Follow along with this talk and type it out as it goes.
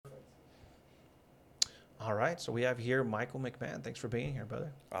All right, so we have here Michael McMahon. Thanks for being here,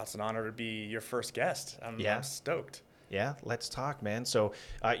 brother. It's an honor to be your first guest. I'm Yeah, stoked yeah, let's talk, man. So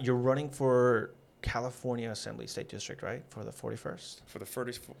you're running for California Assembly State District, right? For the 41st? for the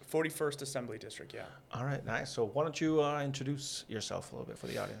 41st Assembly District, yeah. All right, nice. So why don't you introduce yourself a little bit for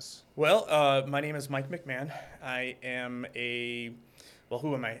the audience? Well, my name is Mike McMahon.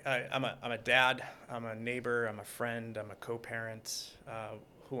 Who am I? I'm a dad, I'm a neighbor, I'm a friend, I'm a co-parent.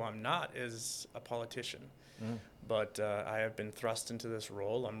 Who I'm not is a politician. Mm. But I have been thrust into this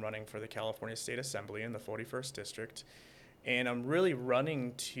role. I'm running for the California State Assembly in the 41st District. And I'm really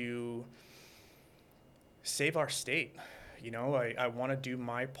running to save our state. I want to do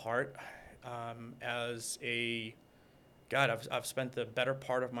my part as a God. I've spent the better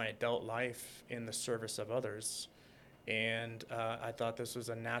part of my adult life in the service of others, and I thought this was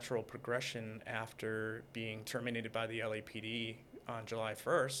a natural progression after being terminated by the LAPD on July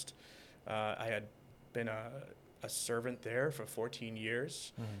 1st. I had been a servant there for 14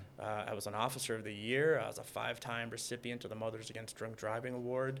 years. I was an officer of the year. I was a 5-time recipient of the Mothers Against Drunk Driving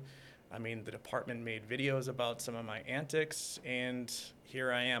Award. I mean, the department made videos about some of my antics, and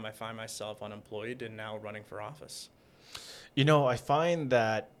here I am. I find myself unemployed and now running for office. I find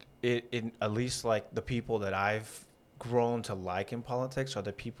that in at least like the people that I've grown to like in politics are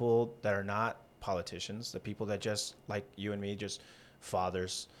the people that are not politicians, the people that just like you and me, just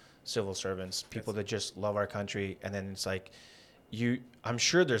fathers, civil servants, people that just love our country. And then it's like I'm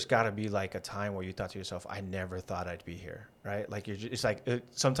sure there's got to be like a time where you thought to yourself, I never thought I'd be here, right? Like it's like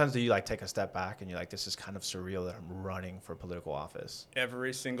sometimes do you like take a step back and you're like, this is kind of surreal that I'm running for political office.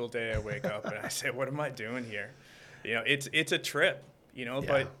 Every single day I wake up and I say, what am I doing here? It's a trip, Yeah.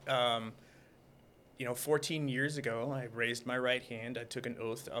 but 14 years ago, I raised my right hand. I took an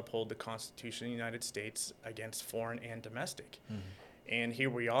oath to uphold the Constitution of the United States against foreign and domestic. And here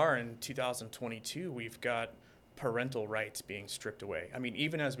we are in 2022, we've got parental rights being stripped away. I mean,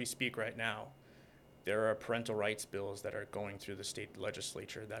 even as we speak right now, there are parental rights bills that are going through the state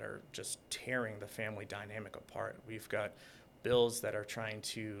legislature that are just tearing the family dynamic apart. We've got bills that are trying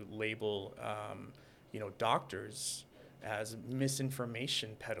to label, doctors as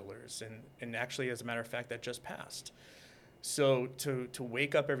misinformation peddlers. And actually, as a matter of fact, that just passed. So to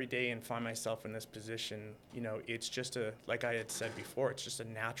wake up every day and find myself in this position, it's just like I had said before, it's just a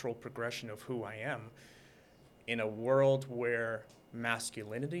natural progression of who I am in a world where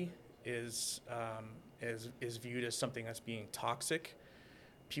masculinity is viewed as something that's being toxic.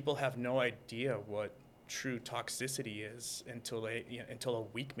 People have no idea what true toxicity is until a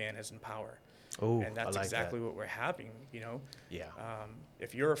weak man is in power. Oh, And that's I like exactly that. what we're having. Yeah.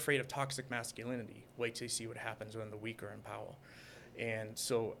 If you're afraid of toxic masculinity, wait till you see what happens when the weak are in power. And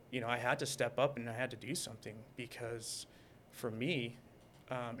so, I had to step up and I had to do something because for me,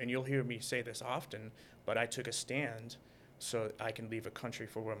 and you'll hear me say this often, but I took a stand so I can leave a country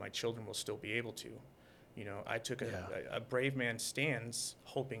for where my children will still be able to. I took a brave man stands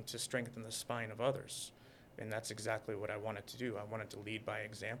hoping to strengthen the spine of others. And that's exactly what I wanted to do. I wanted to lead by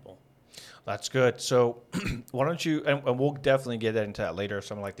example. That's good. So why don't you, and we'll definitely get into that later,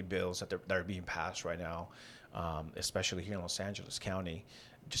 some of like the bills that are being passed right now, especially here in Los Angeles County.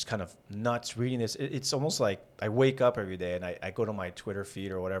 Just kind of nuts reading this. It's almost like I wake up every day and I go to my Twitter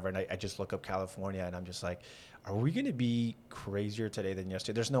feed or whatever, and I just look up California and I'm just like, are we going to be crazier today than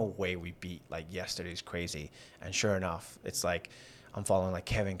yesterday? There's no way we beat like yesterday's crazy. And sure enough, it's like I'm following like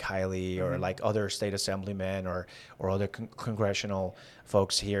Kevin Kiley or like other state assemblymen or other congressional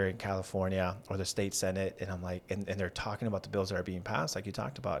folks here in California or the state Senate. And I'm like, and they're talking about the bills that are being passed, like you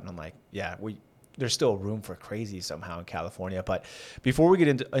talked about. And I'm like, yeah, there's still room for crazy somehow in California. But before we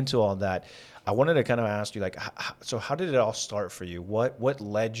get into all that, I wanted to kind of ask you, like, so how did it all start for you? What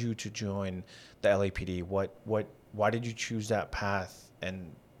led you to join the LAPD? Why did you choose that path,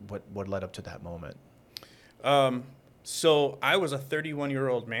 and what led up to that moment? So I was a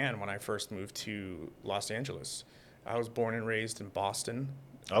 31-year-old man when I first moved to Los Angeles. I was born and raised in Boston.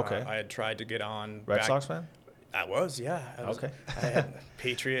 Okay. I had tried to get on Red Sox fan? I was, yeah. Okay. I had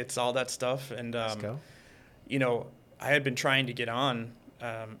Patriots, all that stuff, and Let's go. I had been trying to get on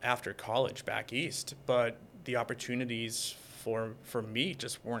after college back east, but the opportunities for me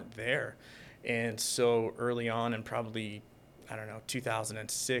just weren't there. And so early on, and probably, I don't know,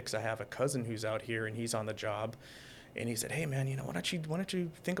 2006, I have a cousin who's out here, and he's on the job, and he said, "Hey man, why don't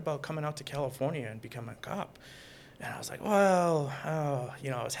you think about coming out to California and becoming a cop?" And I was like, well,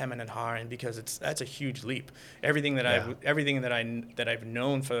 I was hemming and hawing because that's a huge leap. Everything that I've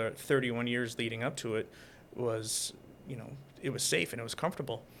known for 31 years leading up to it was, it was safe and it was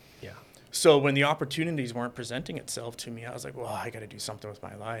comfortable. Yeah. So when the opportunities weren't presenting itself to me, I was like, well, I got to do something with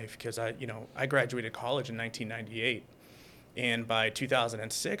my life, because I graduated college in 1998. And by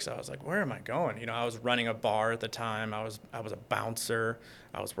 2006, I was like, where am I going? I was running a bar at the time. I was a bouncer.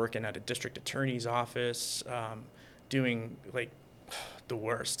 I was working at a district attorney's office, doing like the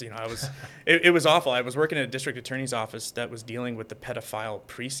worst. It was awful. I was working at a district attorney's office that was dealing with the pedophile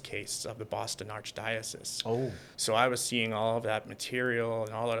priest case of the Boston Archdiocese. Oh, So I was seeing all of that material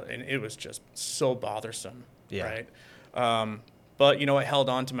and all that, and it was just so bothersome. Yeah. Right. But I held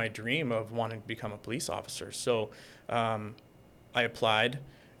on to my dream of wanting to become a police officer. So I applied.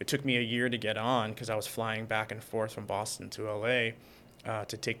 It took me a year to get on, because I was flying back and forth from Boston to LA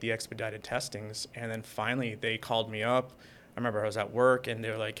to take the expedited testings. And then finally they called me up. I remember I was at work, and they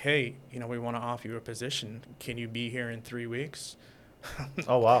were like, hey, we want to offer you a position. Can you be here in 3 weeks?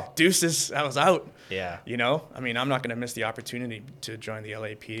 oh wow. Deuces, I was out. Yeah. I'm not going to miss the opportunity to join the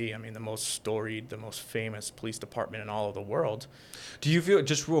LAPD. The most storied, the most famous police department in all of the world. Do you feel,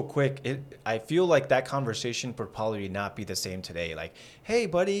 just real quick, I feel like that conversation would probably not be the same today. Like, hey,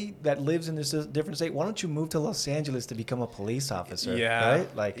 buddy, that lives in this different state, why don't you move to Los Angeles to become a police officer? Yeah.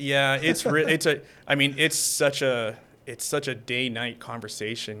 Right? Like, yeah, it's it's such a day-night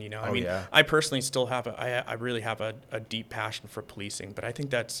conversation, yeah. I personally still have I really have a deep passion for policing, but I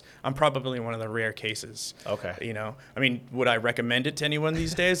think I'm probably one of the rare cases. Okay. Would I recommend it to anyone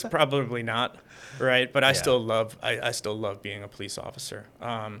these days? Probably not, right? But I Yeah. still love being a police officer.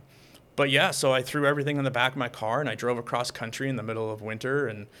 But yeah, so I threw everything in the back of my car, and I drove across country in the middle of winter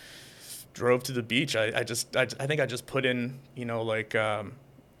and drove to the beach. I think I just put in,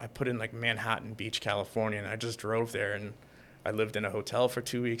 I put in like Manhattan Beach, California, and I just drove there, and I lived in a hotel for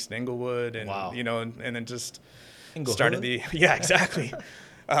 2 weeks in Inglewood, and Wow. and then just Inglewood? started yeah, exactly.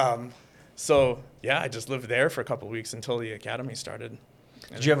 So yeah, I just lived there for a couple of weeks until the academy started.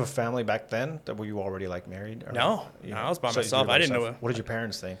 Did you have a family back then? That were you already like married? Or, No, I was by myself. I didn't know. What did your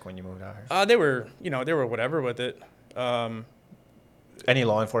parents think when you moved out here? They were whatever with it. Any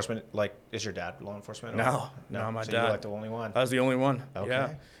law enforcement? Like, is your dad law enforcement? No, my so dad. You were like the only one. I was the only one.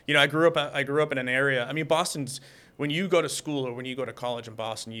 Okay. Yeah. I grew up in an area. Boston's, when you go to school or when you go to college in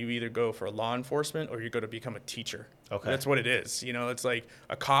Boston, you either go for law enforcement or you go to become a teacher. Okay. That's what it is. It's like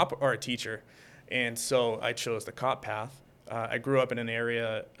a cop or a teacher. And so I chose the cop path. I grew up in an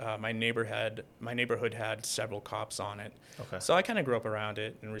area, my neighborhood had several cops on it. Okay. So I kind of grew up around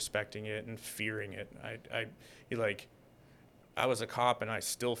it and respecting it and fearing it. I was a cop, and I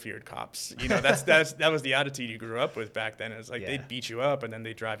still feared cops. That was the attitude you grew up with back then. It's like, Yeah. they'd beat you up and then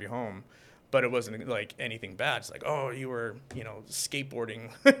they'd drive you home. But it wasn't like anything bad. It's like, oh, you were,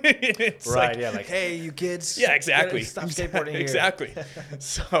 skateboarding. It's Right. Yeah. Like, hey, you kids. Yeah, exactly. Stop skateboarding here. Exactly.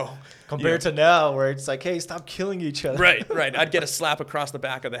 So Compared to now, where it's like, hey, stop killing each other. right. I'd get a slap across the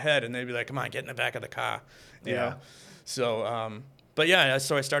back of the head, and they'd be like, come on, get in the back of the car. You Yeah. know? So, but yeah,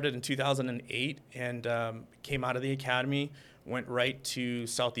 so I started in 2008 and came out of the academy, went right to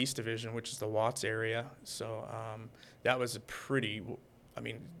Southeast Division, which is the Watts area. So that was a pretty,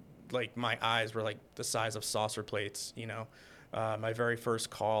 like my eyes were like the size of saucer plates, my very first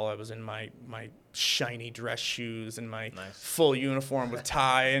call, I was in my shiny dress shoes and my full uniform with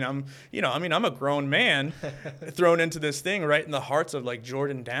tie. And I'm a grown man thrown into this thing right in the hearts of like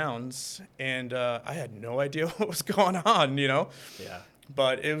Jordan Downs. And I had no idea what was going on, Yeah.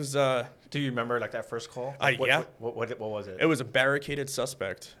 But it was... Do you remember like that first call? Like, yeah. What was it? It was a barricaded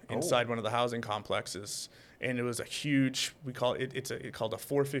suspect inside one of the housing complexes. And it was a huge, we call it, it's called a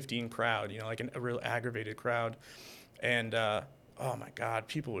 415 crowd, like a real aggravated crowd. And, oh my God,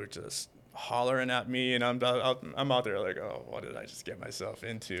 people were just hollering at me, and I'm out there like, oh, what did I just get myself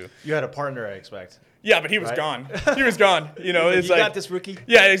into? You had a partner, I expect. Yeah, but he was gone. He was gone. It's you like, got this, rookie.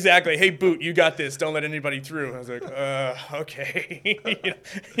 Yeah, exactly. Hey, Boot, you got this. Don't let anybody through. I was like, okay.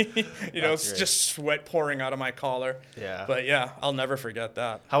 It's just sweat pouring out of my collar. Yeah. But yeah, I'll never forget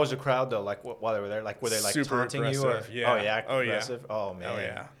that. How was the crowd though? Like while they were there, like were they like Super taunting aggressive, you? Or, yeah. Oh yeah. Oh, yeah. Aggressive. Oh man. Oh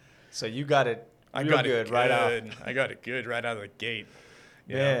yeah. So you got it. I real got good it right out. I got it good right out of the gate.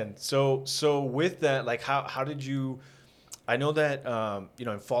 Man, so with that, like, how did you? I know that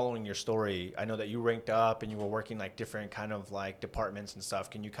in following your story, I know that you ranked up and you were working like different kind of like departments and stuff.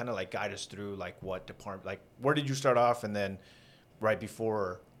 Can you kind of like guide us through like what department, like where did you start off, and then right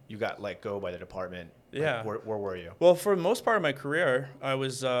before you got let go by the department? Yeah. Like, where were you? Well, for the most part of my career, I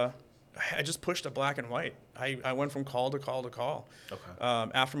just pushed a black and white. I went from call to call to call. Okay.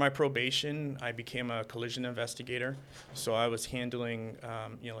 After my probation, I became a collision investigator. So I was handling,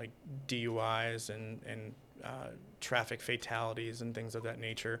 like DUIs and traffic fatalities and things of that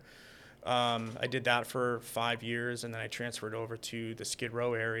nature. I did that for 5 years, and then I transferred over to the Skid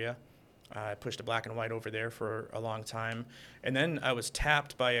Row area. I pushed a black and white over there for a long time. And then I was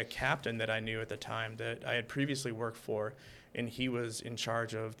tapped by a captain that I knew at the time that I had previously worked for, and he was in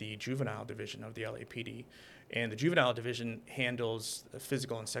charge of the juvenile division of the LAPD. And the juvenile division handles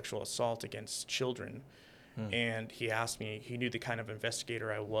physical and sexual assault against children. And he asked me, he knew the kind of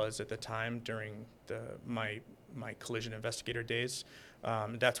investigator I was at the time during my collision investigator days.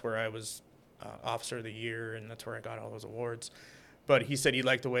 That's where I was Officer of the Year, and that's where I got all those awards. But he said he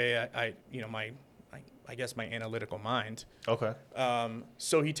liked the way I guess my analytical mind. Okay.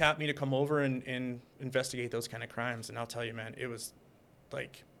 So he tapped me to come over and investigate those kind of crimes. And I'll tell you, man, it was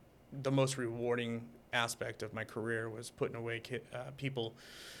like the most rewarding aspect of my career was putting away people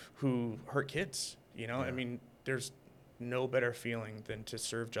who hurt kids. I mean, there's no better feeling than to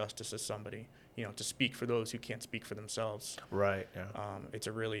serve justice to somebody, to speak for those who can't speak for themselves. Right. Yeah. It's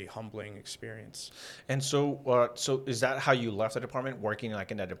a really humbling experience. And so is that how you left the department, working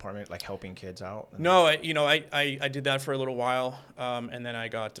like in that department, like helping kids out? No, I did that for a little while, and then I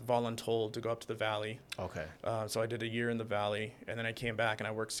got voluntold to go up to the Valley. Okay. So I did a year in the Valley, and then I came back and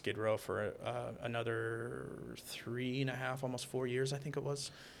I worked Skid Row for another 3.5, almost 4 years, I think it was.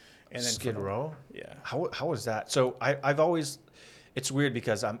 And then Skid Row? Yeah. How was that? So I've always, it's weird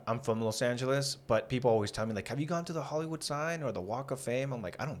because I'm from Los Angeles, but people always tell me like, have you gone to the Hollywood sign or the Walk of Fame? I'm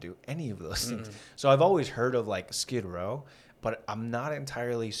like, I don't do any of those things. So I've always heard of like Skid Row, but I'm not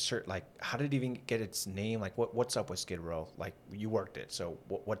entirely certain. Like, how did it even get its name? Like, what's up with Skid Row? Like, you worked it, so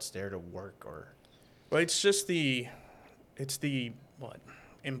what's there to work or? Well, it's the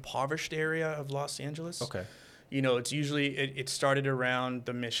impoverished area of Los Angeles. Okay. It's usually, it started around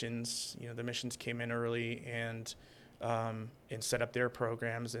the missions. The missions came in early and set up their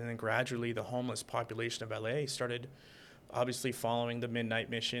programs. And then gradually the homeless population of LA started obviously following the Midnight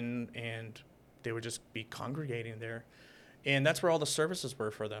Mission, and they would just be congregating there. And that's where all the services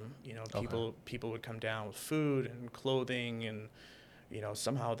were for them. People would come down with food and clothing, and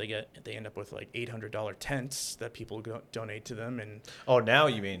somehow they end up with like $800 tents that people donate to them. And oh, now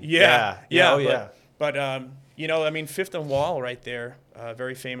you mean? Yeah. Oh, yeah. But I mean, Fifth and Wall right there,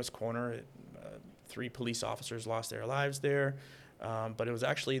 very famous corner. 3 police officers lost their lives there, but it was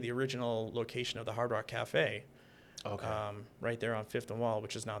actually the original location of the Hard Rock Cafe. Okay. Right there on Fifth and Wall,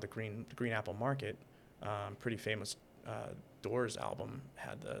 which is now the Green Apple Market. Pretty famous. Doors album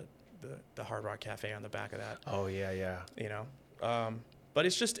had the Hard Rock Cafe on the back of that. Oh yeah. But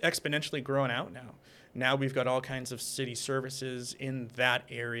it's just exponentially growing out now. Now we've got all kinds of city services in that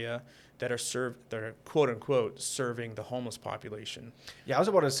area that are quote unquote serving the homeless population. Yeah, I was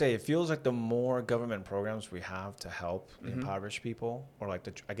about to say, it feels like the more government programs we have to help impoverished people, or like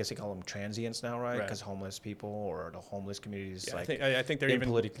I guess they call them transients now, right? Because homeless people or the homeless community is I think they're even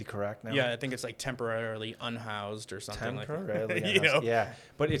politically correct now. Yeah, I think it's like temporarily unhoused or something temporarily like that. Yeah,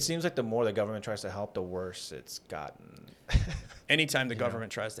 but it seems like the more the government tries to help, the worse it's gotten. Anytime the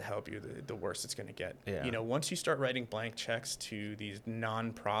government tries to help you, the worse it's going to get. Yeah. Once you start writing blank checks to these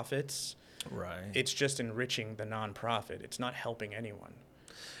nonprofits, right, it's just enriching the nonprofit. It's not helping anyone.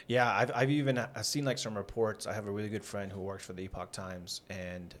 Yeah, I've seen like some reports. I have a really good friend who works for the Epoch Times,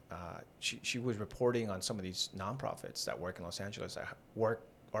 and she was reporting on some of these nonprofits that work in Los Angeles that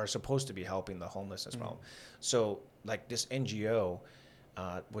are supposed to be helping the homelessness problem. So like this NGO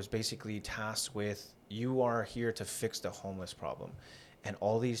was basically tasked with, you are here to fix the homeless problem, and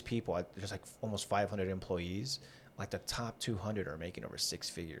all these people, there's like almost 500 employees, like the top 200 are making over 6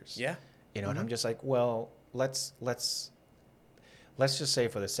 figures. Yeah. And I'm just like, well, let's just say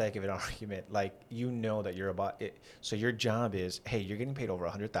for the sake of an argument, like, that you're about it. So your job is, hey, you're getting paid over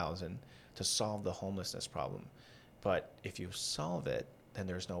 $100,000 to solve the homelessness problem. But if you solve it, then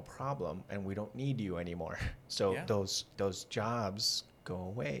there's no problem and we don't need you anymore. So those jobs go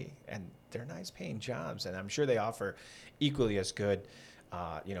away, and they're nice paying jobs. And I'm sure they offer equally as good,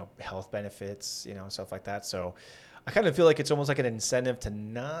 health benefits, stuff like that. So I kind of feel like it's almost like an incentive to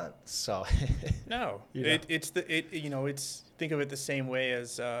not solve it. No, it's think of it the same way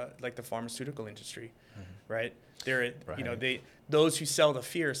as like the pharmaceutical industry, right? Those who sell the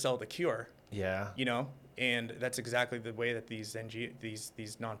fear sell the cure. Yeah. And that's exactly the way that these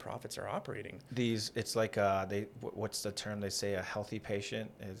nonprofits are operating. It's like what's the term they say? A healthy patient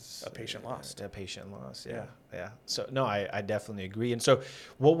is a patient lost. A patient lost. Yeah. So no, I definitely agree. And so,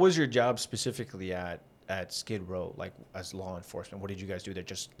 what was your job specifically at Skid Row, like as law enforcement? What did you guys do there?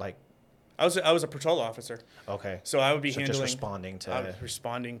 Just like, I was a patrol officer. Okay. So I would be just responding to. I was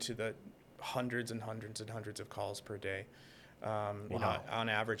responding to the hundreds and hundreds and hundreds of calls per day. Wow. On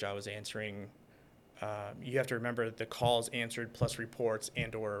average, I was answering. You have to remember the calls answered plus reports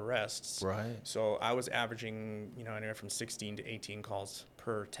and/or arrests. Right. So I was averaging, anywhere from 16 to 18 calls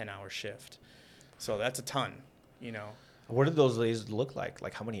per 10-hour shift. So that's a ton, you know. What do those days look like?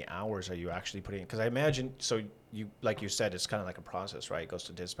 Like how many hours are you actually putting in? Because I imagine, so you, like you said, it's kind of like a process, right? It goes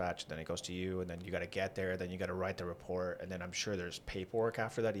to dispatch, then it goes to you, and then you got to get there, then you got to write the report, and then I'm sure there's paperwork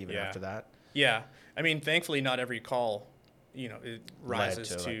after that, even Yeah. after that. Yeah. I mean, thankfully, not every call, you know, it rises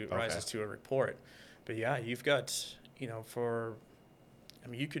to, to, like, rises to a report. But yeah, you've got, you know, I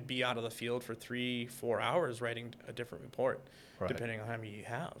mean, you could be out of the field for 3-4 hours writing a different report, Right. depending on how many you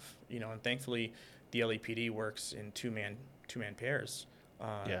have, you know, and thankfully the LAPD works in two-man pairs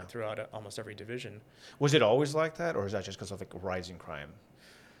Yeah. throughout almost every division. Was it always like that, or is that just because of like rising crime?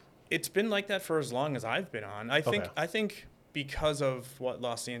 It's been like that for as long as I've been on. I think because of what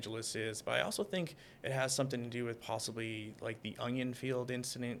Los Angeles is, but I also think it has something to do with possibly like the Onion Field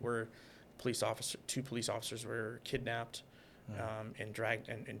incident where two police officers were kidnapped and dragged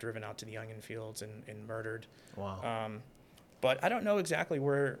and driven out to the Onion Fields and murdered. Wow. But I don't know exactly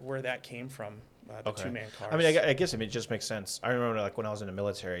where that came from. The two-man cars. I mean, I guess it just makes sense. I remember like when I was in the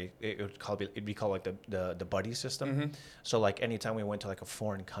military, it'd be called like the buddy system. Mm-hmm. So like anytime we went to like a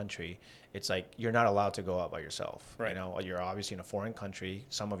foreign country, it's like you're not allowed to go out by yourself. Right. You know, you're obviously in a foreign country.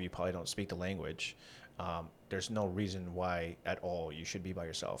 Some of you probably don't speak the language. There's no reason why at all you should be by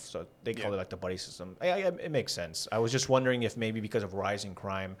yourself. So they call it like the buddy system. It makes sense. I was just wondering if maybe because of rising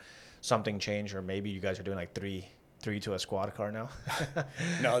crime, something changed, or maybe you guys are doing like three to a squad car now.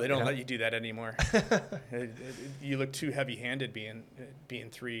 No, they don't let you do that anymore. You look too heavy-handed being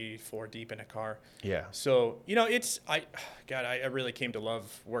 3-4 deep in a car. Yeah. So, you know, I really came to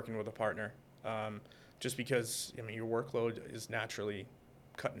love working with a partner, just because, I mean, your workload is naturally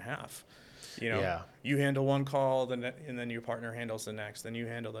cut in half. You know, Yeah. you handle one call, and then your partner handles the next, then you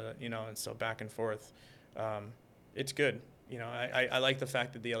handle and so back and forth. It's good. You know, I like the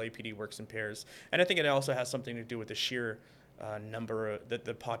fact that the LAPD works in pairs, and I think it also has something to do with the sheer number,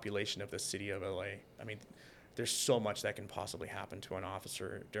 the population of the city of LA. I mean, there's so much that can possibly happen to an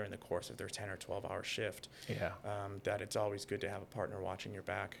officer during the course of their 10 or 12-hour shift. Yeah. That it's always good to have a partner watching your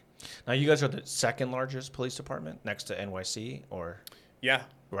back. Now you guys are the second largest police department next to NYC, or? Yeah.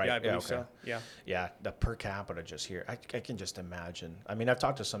 Right. Yeah, I believe okay. so. Yeah. Yeah, the per capita just here, I can just imagine. I mean, I've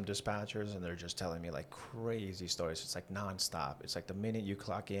talked to some dispatchers, and they're just telling me like crazy stories. It's like nonstop. It's like the minute you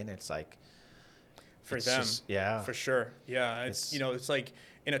clock in, it's like For it's them, just- yeah, for sure. Yeah, it's it's like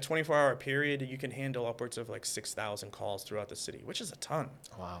in a 24-hour period, you can handle upwards of like 6,000 calls throughout the city, which is a ton.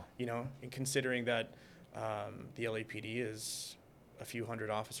 wow. You know, and considering that the LAPD is a few hundred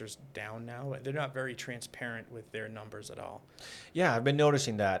officers down now, they're not very transparent with their numbers at all. Yeah, I've been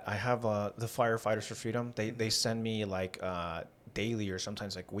noticing that. I have the Firefighters for Freedom. They send me like daily or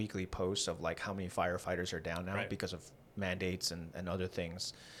sometimes like weekly posts of like how many firefighters are down now Right. because of mandates and other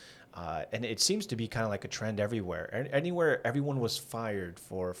things. And it seems to be kind of like a trend everywhere. Anywhere everyone was fired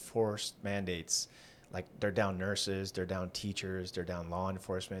for forced mandates, like they're down nurses, they're down teachers, they're down law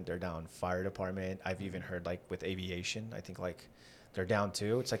enforcement, they're down fire department. I've even heard like with aviation, I think like they're down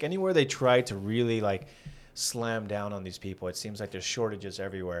too. It's like anywhere they try to really like slam down on these people, it seems like there's shortages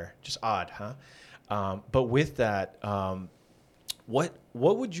everywhere. Just odd, huh? But with that, what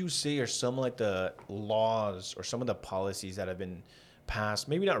would you say are some like the laws or some of the policies that have been passed?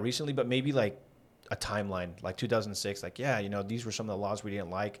 Maybe not recently, but maybe like a timeline, like 2006. Like, yeah, you know, these were some of the laws we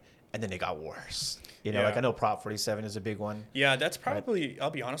didn't like, and then they got worse. You know, Yeah. like I know Prop 47 is a big one. Yeah, that's probably,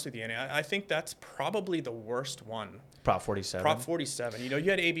 I'll be honest with you, Annie, I think that's probably the worst one. Prop 47. Prop 47. You know, you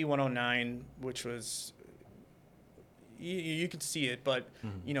had AB 109, which was, you could see it, but,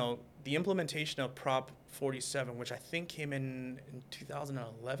 you know, the implementation of Prop 47, which I think came in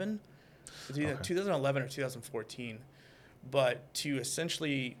 2011, it's either 2011 or 2014, but to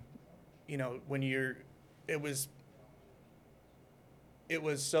essentially, you know, it was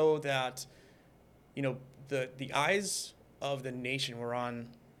so that, you know, the eyes of the nation were on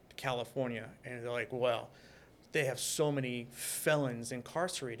California, and they're like, well, they have so many felons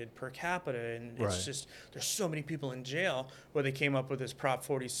incarcerated per capita, and it's Right. just there's so many people in jail. Where they came up with this Prop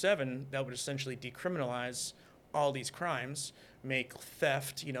 47 that would essentially decriminalize all these crimes, make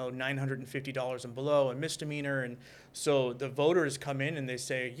theft, you know, $950 and below a misdemeanor, and so the voters come in and they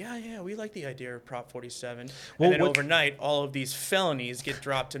say, yeah, we like the idea of Prop 47, Well, and then what- overnight all of these felonies get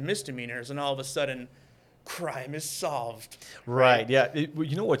dropped to misdemeanors, and all of a sudden, crime is solved. Right. Yeah.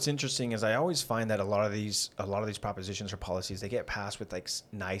 You know what's interesting is I always find that a lot of these propositions or policies, they get passed with like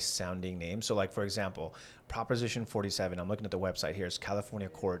nice sounding names. So like, for example, Proposition 47, I'm looking at the website here, it's California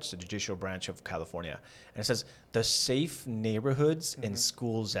Courts, the judicial branch of California. And it says the Safe Neighborhoods and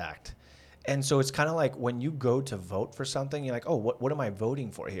Schools Act. And so it's kind of like when you go to vote for something, you're like, oh, what am I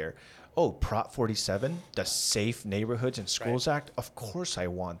voting for here? oh, Prop 47, the Safe Neighborhoods and Right. Schools Act. Of course, I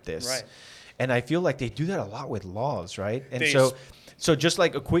want this. Right. And I feel like they do that a lot with laws, right? And They so, s- so just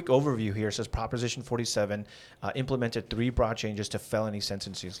like a quick overview here, it says Proposition 47 implemented 3 broad changes to felony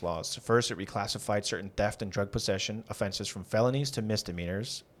sentencing laws. First, it reclassified certain theft and drug possession offenses from felonies to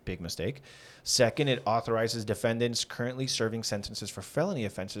misdemeanors. Big mistake. Second, it authorizes defendants currently serving sentences for felony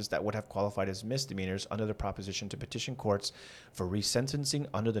offenses that would have qualified as misdemeanors under the proposition to petition courts for resentencing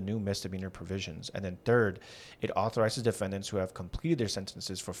under the new misdemeanor provisions. And then third, it authorizes defendants who have completed their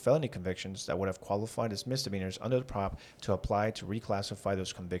sentences for felony convictions that would have qualified as misdemeanors under the prop to apply to reclassify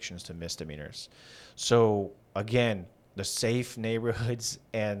those convictions to misdemeanors. So again, the Safe Neighborhoods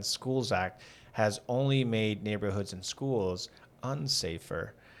and Schools Act has only made neighborhoods and schools unsafer.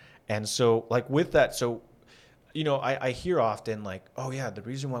 And so, like with that, so I hear often like, oh yeah, the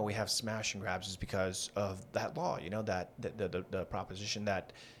reason why we have smash and grabs is because of that law. That the proposition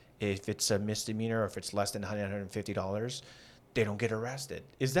that if it's a misdemeanor or if it's less than $150, they don't get arrested.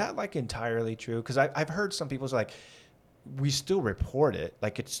 Is that like entirely true? Because I've heard some people say like, we still report it,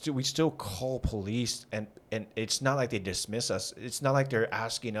 like we still call police, and it's not like they dismiss us. It's not like they're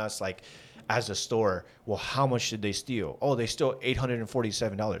asking us like, as a store, well, how much did they steal? Oh, they stole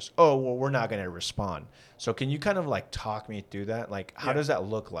 $847. Oh, well, we're not going to respond. So can you kind of like talk me through that? Like, how Yeah. does that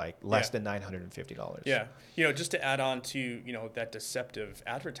look like less Yeah. than $950? Yeah. Just to add on to, that deceptive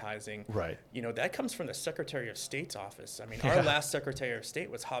advertising, Right. that comes from the Secretary of State's office. I mean, Yeah. our last Secretary of State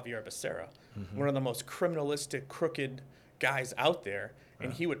was Javier Becerra, one of the most criminalistic, crooked guys out there.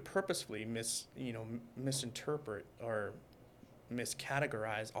 And he would purposefully misinterpret or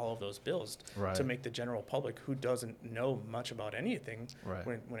miscategorize all of those bills Right. to make the general public who doesn't know much about anything Right.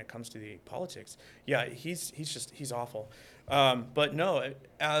 when it comes to the politics. Yeah, he's awful. But no,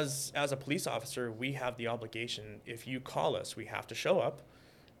 as a police officer, we have the obligation. If you call us, we have to show up,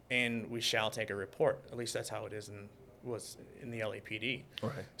 and we shall take a report. At least that's how it was in the LAPD.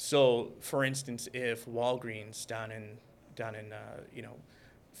 Right. So, for instance, if Walgreens down in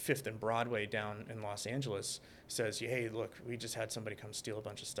Fifth and Broadway down in Los Angeles says, hey, look, we just had somebody come steal a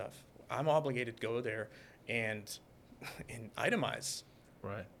bunch of stuff, I'm obligated to go there and itemize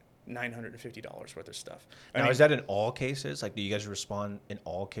Right. $950 worth of stuff. Now, is that in all cases? Like, do you guys respond in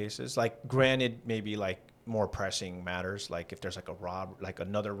all cases? Like, granted, maybe like more pressing matters, like if there's like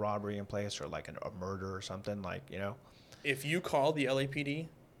another robbery in place, or like a murder or something, like, if you call the LAPD,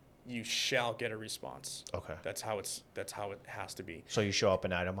 you shall get a response. Okay. That's how it has to be. So you show up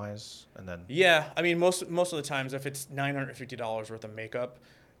and itemize, and then Yeah, I mean, most of the times, if it's $950 worth of makeup,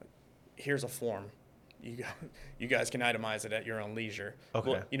 here's a form. You guys can itemize it at your own leisure.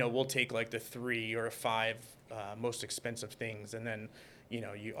 Okay. We'll take like the 3 or 5 most expensive things, and then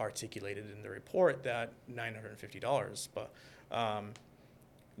you articulate it in the report that $950. But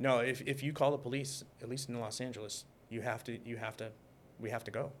no, if you call the police, at least in Los Angeles, we have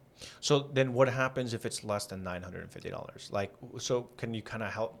to go. So then what happens if it's less than $950? Like, so can you kind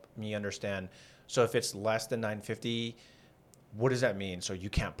of help me understand? So if it's less than $950, what does that mean? So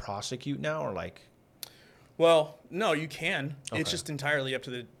you can't prosecute now, or like? Well, no, you can. Okay. It's just entirely up to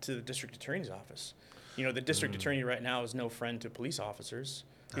the district attorney's office. The district attorney right now is no friend to police officers.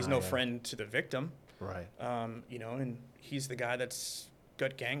 He's no yeah. friend to the victim. Right. And he's the guy that's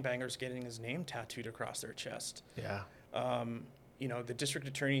got gangbangers getting his name tattooed across their chest. Yeah. The district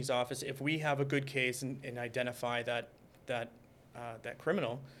attorney's office, if we have a good case and identify that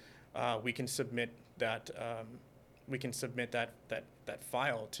criminal, we can submit that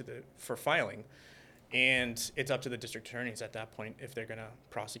file for filing, and it's up to the district attorneys at that point if they're going to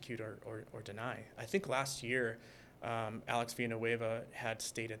prosecute or deny. I think last year, Alex Villanueva had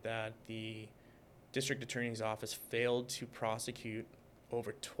stated that the district attorney's office failed to prosecute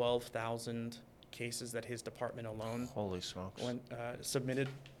over 12,000 cases that his department alone Holy smokes. submitted.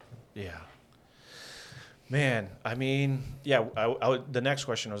 Yeah. Man, I mean, yeah. The next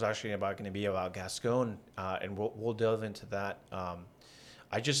question was actually going to be about Gascon, and we'll delve into that.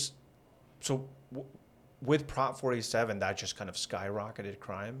 With Prop 47, that just kind of skyrocketed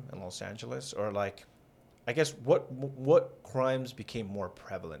crime in Los Angeles, or like, I guess what crimes became more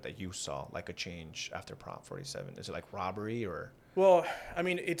prevalent that you saw, like a change after Prop 47? Is it like robbery or? Well, I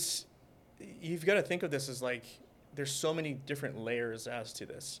mean, you've got to think of this as like there's so many different layers as to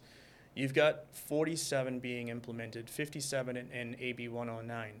this. You've got 47 being implemented, 57 in AB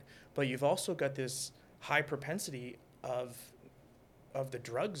 109, but you've also got this high propensity of the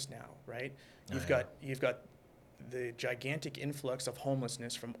drugs now, right? You've got the gigantic influx of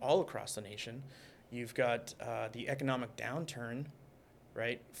homelessness from all across the nation. You've got the economic downturn,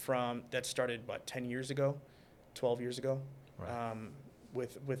 right? That started 10 years ago, 12 years ago. Right.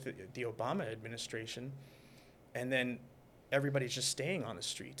 with the Obama administration, and then everybody's just staying on the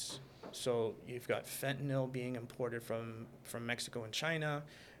streets. So you've got fentanyl being imported from Mexico and China.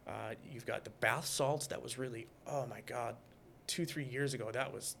 You've got the bath salts that was really, oh my God, 2-3 years ago,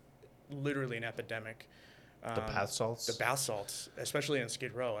 that was literally an epidemic. The bath salts? The bath salts, especially in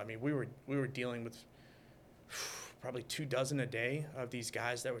Skid Row. I mean, we were dealing with probably 24 a day of these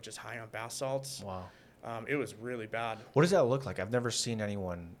guys that were just high on bath salts. Wow. It was really bad. What does that look like? I've never seen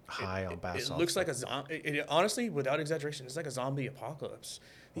anyone high on bath salts. It looks like a zombie. Honestly, without exaggeration, it's like a zombie apocalypse.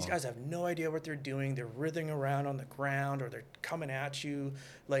 These guys have no idea what they're doing. They're writhing around on the ground, or they're coming at you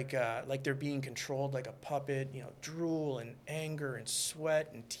like they're being controlled like a puppet. You know, drool and anger and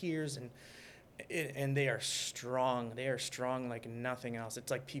sweat and tears, and they are strong. They are strong like nothing else.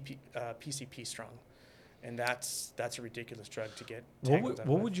 It's like PCP strong. And that's a ridiculous drug to get.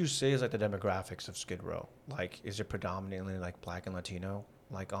 What would you say is like the demographics of Skid Row? Like, is it predominantly like Black and Latino,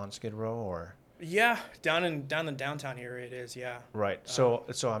 like on Skid Row, or? Yeah, down in downtown area it is. Yeah. Right. So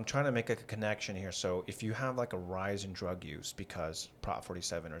I'm trying to make like a connection here. So if you have like a rise in drug use because Prop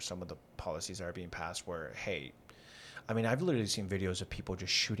 47 or some of the policies that are being passed, where hey, I mean, I've literally seen videos of people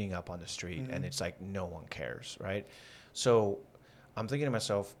just shooting up on the street, and it's like no one cares, right? So I'm thinking to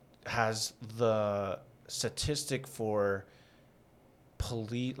myself, has the statistic for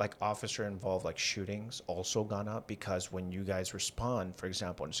police, like officer involved like shootings, also gone up? Because when you guys respond, for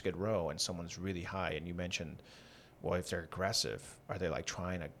example, in Skid Row, and someone's really high, and you mentioned, well, if they're aggressive, are they like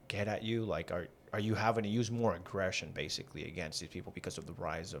trying to get at you? Like, are you having to use more aggression basically against these people because of the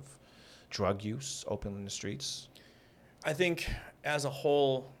rise of drug use open in the streets? I think as a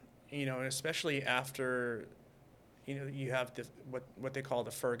whole, you know, and especially after, you know, you have what they call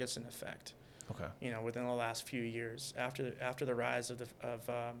the Ferguson effect. Okay. You know, within the last few years, after the rise of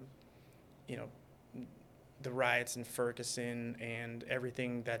you know, the riots in Ferguson and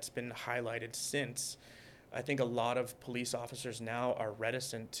everything that's been highlighted since, I think a lot of police officers now are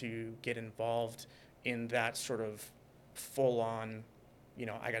reticent to get involved in that sort of full-on, you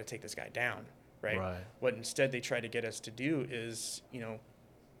know, I got to take this guy down, right? Right. What instead they try to get us to do is, you know,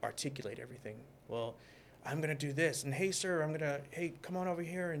 articulate everything. Well, I'm going to do this. And hey, sir, hey, come on over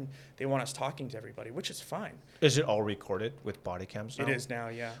here. And they want us talking to everybody, which is fine. Is it all recorded with body cams now? It is now,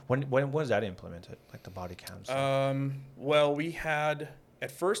 yeah. When was that implemented, like the body cams? Well,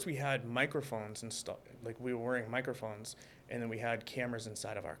 at first we had microphones installed, like we were wearing microphones, and then we had cameras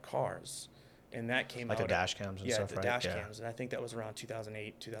inside of our cars. And that came like out. the dash cams and yeah, stuff, the right? dash cams. And I think that was around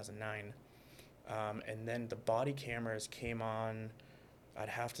 2008, 2009. And then the body cameras came on, I'd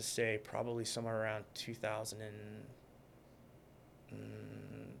have to say probably somewhere around 2000 and,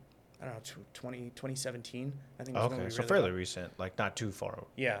 I don't know, 2017. I think. Okay, so fairly recent, like not too far.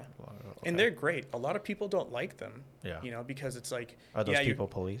 Yeah, Okay. and they're great. A lot of people don't like them. Yeah. You know, because it's like. Are those people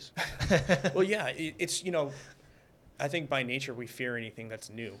police? Well, yeah, it's, you know, I think by nature we fear anything that's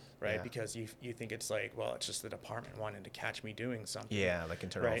new, right? Yeah. Because you think it's like, well, it's just the department wanting to catch me doing something. Yeah, like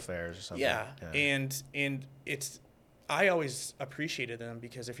internal right? affairs or something. Yeah, and it's. I always appreciated them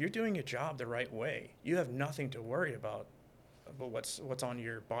because if you're doing your job the right way, you have nothing to worry about what's on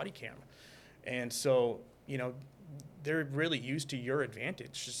your body cam. And so, you know, they're really used to your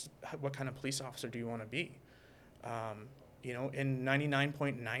advantage. Just what kind of police officer do you want to be? You know, and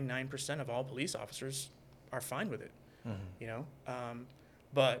 99.99% of all police officers are fine with it, you know.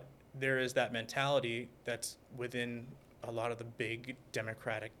 But there is that mentality that's within a lot of the big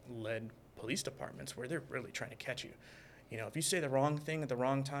Democratic-led police departments where they're really trying to catch you. You know, if you say the wrong thing at the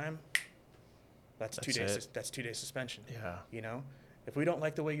wrong time, that's 2 days. That's 2 days suspension. Yeah. You know, if we don't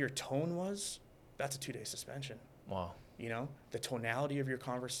like the way your tone was, that's a 2-day suspension. Wow. You know, the tonality of your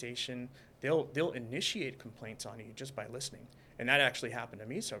conversation, they'll initiate complaints on you just by listening. And that actually happened to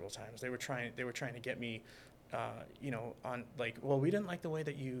me several times. They were trying to get me, you know, on like, well, we didn't like the way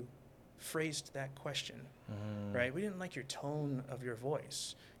that you phrased that question, right? We didn't like your tone of your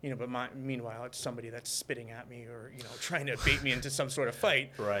voice, you know, but meanwhile, it's somebody that's spitting at me or, you know, trying to bait me into some sort of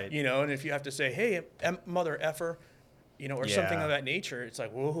fight, right? You know, and if you have to say, hey, mother effer, you know, or something of that nature, it's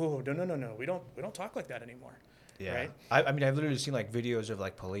like, whoa, no, we don't talk like that anymore. Yeah. Right? I mean, I've literally seen like videos of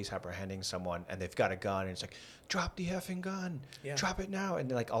like police apprehending someone and they've got a gun and it's like, drop the effing gun, drop it now. And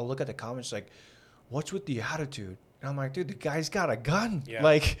then like, I'll look at the comments like, what's with the attitude? And I'm like, dude, the guy's got a gun. Yeah.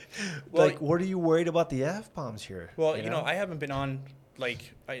 Like, what are you worried about the F-bombs here? Well, you know, I haven't been on,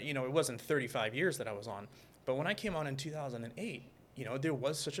 like, you know, it wasn't 35 years that I was on. But when I came on in 2008, you know, there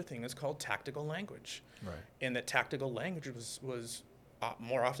was such a thing as called tactical language. Right. And that tactical language was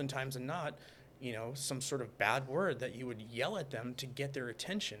more oftentimes than not, you know, some sort of bad word that you would yell at them to get their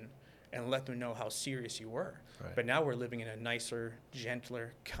attention. and let them know how serious you were. Right. But now we're living in a nicer,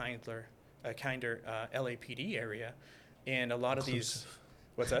 gentler, kinder LAPD area, and a lot of these. Inclusive.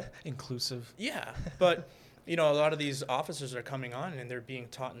 What's that? Inclusive. Yeah, but a lot of these officers are coming on and they're being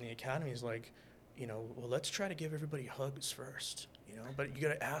taught in the academies like, well, let's try to give everybody hugs first, but you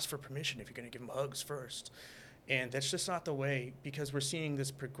got to ask for permission if you're going to give them hugs first. And that's just not the way, because we're seeing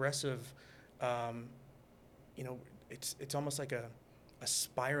this progressive, it's almost like a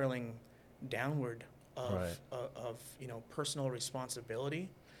spiraling downward of, Right. of personal responsibility.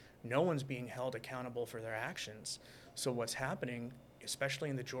 No one's being held accountable for their actions. So what's happening, especially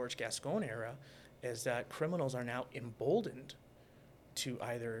in the George Gascon era, is that criminals are now emboldened to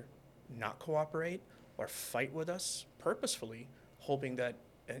either not cooperate or fight with us purposefully, hoping that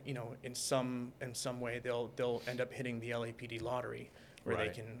in some way they'll end up hitting the LAPD lottery, where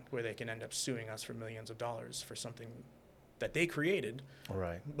Right. they can end up suing us for millions of dollars for something that they created,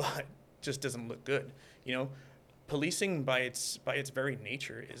 Right. but just doesn't look good. Policing by its very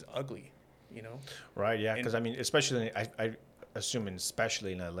nature is ugly. Right. Yeah. And- Because I mean, especially I assume,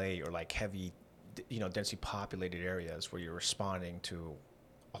 especially in LA or like heavy, densely populated areas where you're responding to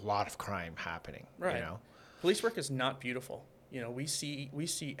a lot of crime happening. Right. Police work is not beautiful. We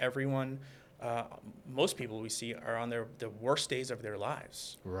see everyone. Most people we see are on the worst days of their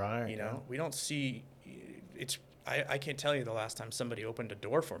lives. Right. We don't see. I can't tell you the last time somebody opened a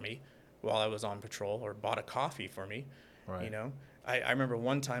door for me while I was on patrol or bought a coffee for me. Right. I remember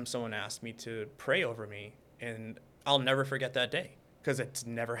one time someone asked me to pray over me, and I'll never forget that day because it's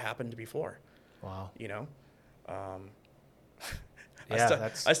never happened before. Wow.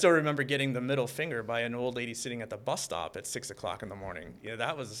 I still remember getting the middle finger by an old lady sitting at the bus stop at 6:00 in the morning.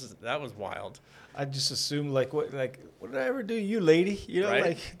 That was wild. I just assumed what did I ever do, you lady?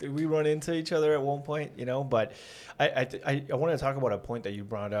 Right? Did we run into each other at one point? But I want to talk about a point that you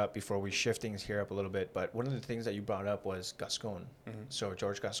brought up before we shift things here up a little bit. But one of the things that you brought up was Gascon. Mm-hmm. So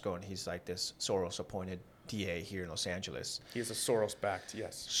George Gascon, he's like this Soros-appointed DA here in Los Angeles. He's a Soros-backed,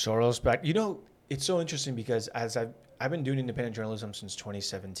 yes. Soros-backed. It's so interesting because as I've been doing independent journalism since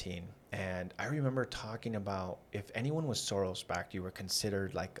 2017, and I remember talking about if anyone was Soros-backed, you were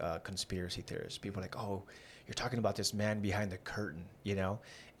considered like a conspiracy theorist. People were like, oh, you're talking about this man behind the curtain,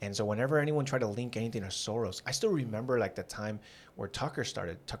 And so whenever anyone tried to link anything to Soros, I still remember like the time where Tucker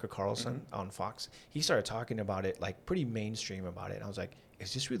Carlson on Fox, he started talking about it like pretty mainstream about it. And I was like,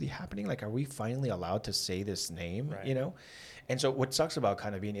 is this really happening? Like, are we finally allowed to say this name, Right. And so what sucks about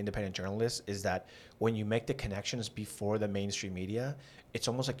kind of being independent journalists is that when you make the connections before the mainstream media, it's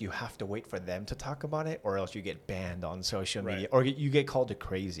almost like you have to wait for them to talk about it, or else you get banned on social media, or you get called a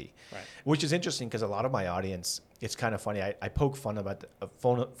crazy, Right. which is interesting because a lot of my audience, it's kind of funny. I poke fun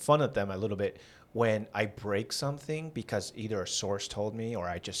at them a little bit when I break something because either a source told me or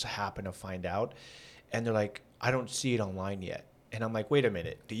I just happen to find out, and they're like, I don't see it online yet. And I'm like, wait a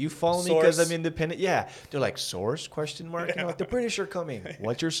minute, do you follow me because I'm independent? Yeah. They're like, source, question mark? Like, the British are coming.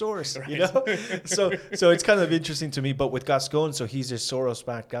 What's your source? Right. So it's kind of interesting to me. But with Gascon, so he's this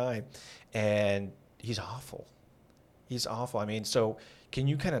Soros-backed guy, and he's awful. He's awful. I mean, so can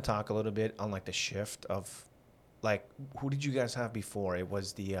you kind of talk a little bit on like the shift of like, who did you guys have before? It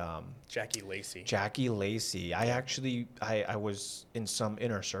was the Jackie Lacey. Jackie Lacey. I was in some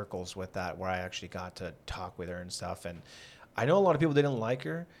inner circles with that where I actually got to talk with her and stuff. And I know a lot of people didn't like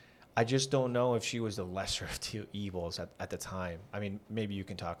her. I just don't know if she was the lesser of two evils at the time. I mean, maybe you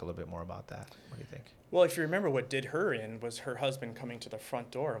can talk a little bit more about that. What do you think? Well, if you remember, what did her in was her husband coming to the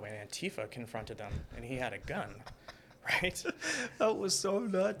front door when Antifa confronted them, and he had a gun, right? That was so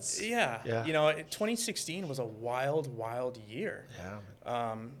nuts. Yeah. Yeah. 2016 was a wild, wild year.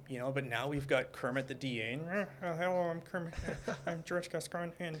 Yeah. But now we've got Kermit the DA. And, hello, I'm Kermit. I'm George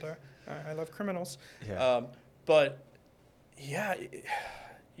Gascon, and I love criminals. Yeah. But yeah,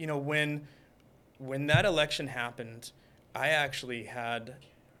 when that election happened, I actually had,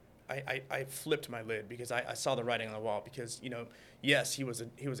 I flipped my lid because I saw the writing on the wall. Because yes, he was a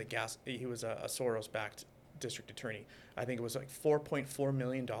Soros-backed district attorney. I think it was like $4.4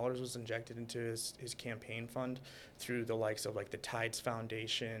 million was injected into his campaign fund through the likes of like the Tides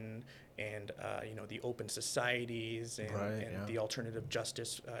Foundation and the Open Societies and the Alternative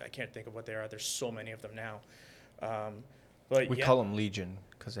Justice. I can't think of what they are. There's so many of them now. But we call them Legion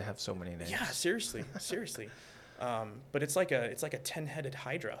because they have so many names. Yeah, seriously. But it's like a 10-headed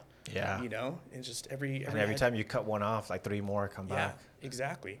hydra. Yeah. And just every time you cut one off, like 3 more come back. Yeah,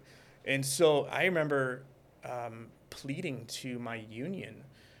 exactly. And so I remember pleading to my union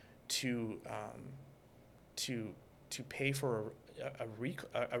to pay for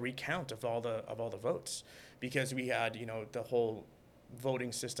a recount of all the votes, because we had the whole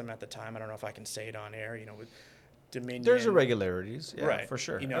voting system at the time. I don't know if I can say it on air. With Dominion. There's irregularities, yeah, Right. for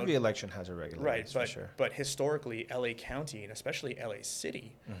sure. You know, Every election has right, irregularities, for sure. but historically, LA County and especially LA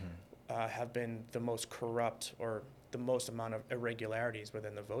City have been the most corrupt or the most amount of irregularities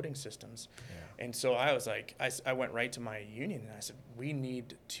within the voting systems. Yeah. And so I was like, I went right to my union and I said, we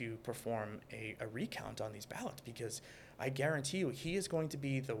need to perform a recount on these ballots because I guarantee you he is going to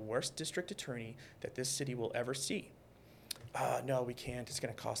be the worst district attorney that this city will ever see. No, we can't. It's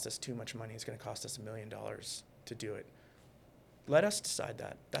going to cost us too much money. It's going to cost us $1 million to do it. Let us decide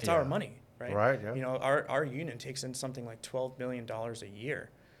that. That's our money, right? Right, yeah. Our union takes in something like $12 million a year.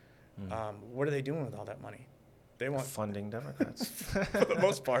 What are they doing with all that money? They want funding Democrats. for the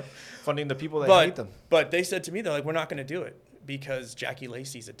most part. Funding the people that hate them. But they said to me, they're like, we're not going to do it because Jackie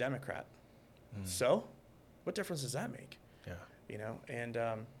Lacey's a Democrat. So what difference does that make? Yeah. And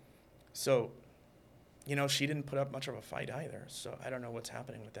so she didn't put up much of a fight either. So I don't know what's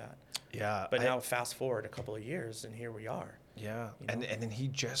happening with that. Yeah. But now fast forward a couple of years and here we are. Yeah. And then he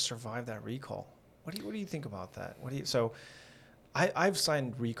just survived that recall. What do you think about that? I've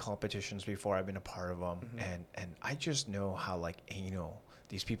signed recall petitions before. I've been a part of them, and I just know how anal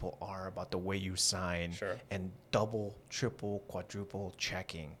these people are about the way you sign, and double, triple, quadruple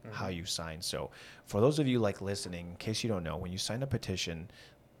checking how you sign. So for those of you listening, in case you don't know, when you sign a petition,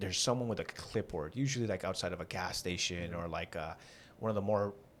 there's someone with a clipboard, usually outside of a gas station or one of the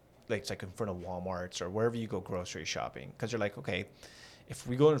more it's in front of Walmarts or wherever you go grocery shopping, because you're like, okay, if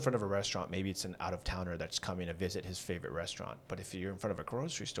we go in front of a restaurant, maybe it's an out-of-towner that's coming to visit his favorite restaurant. But if you're in front of a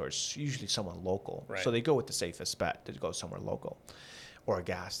grocery store, it's usually someone local. Right. So they go with the safest bet to go somewhere local, or a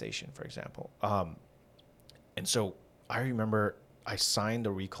gas station, for example. And so I remember I signed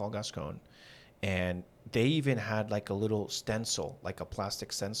the recall Gascon, and they even had a little stencil, a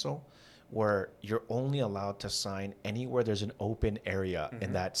plastic stencil, where you're only allowed to sign anywhere there's an open area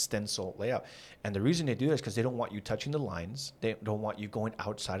in that stencil layout. And the reason they do this is because they don't want you touching the lines. They don't want you going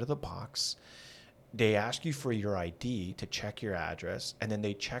outside of the box. They ask you for your ID to check your address, and then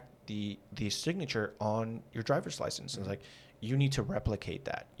they check the signature on your driver's license. And it's you need to replicate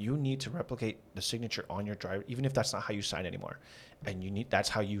that. You need to replicate the signature on your driver, even if that's not how you sign anymore. And that's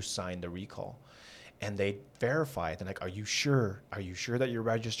how you sign the recall. And they verify it. They're like, are you sure? Are you sure that you're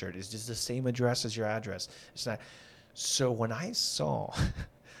registered? Is this the same address as your address? It's not. So when I saw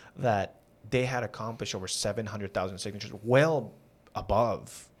that they had accomplished over 700,000 signatures, well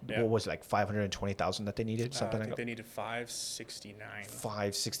above, what was it, 520,000 that they needed? Something I think they needed 569.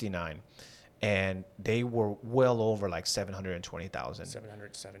 569. And they were well over 720,000.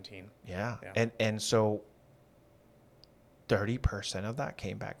 717. Yeah. And so 30% of that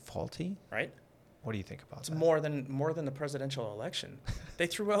came back faulty. Right. What do you think about that? It's more than the presidential election. They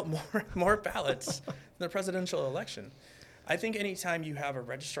threw out more ballots than the presidential election. I think anytime you have a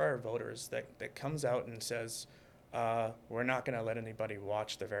registrar of voters that comes out and says, we're not going to let anybody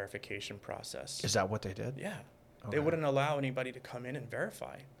watch the verification process. Is that what they did? Yeah. Okay. They wouldn't allow anybody to come in and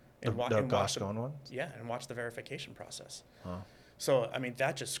verify. And the Gascon ones? Yeah, and watch the verification process. Huh. So,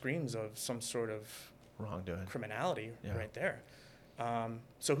 that just screams of some sort of wrongdoing, criminality right there.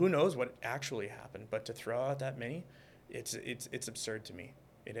 So who knows what actually happened, but to throw out that many, it's absurd to me.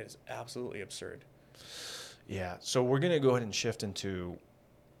 It is absolutely absurd. Yeah. So we're going to go ahead and shift into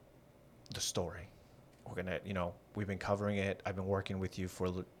the story. We're going to, we've been covering it. I've been working with you for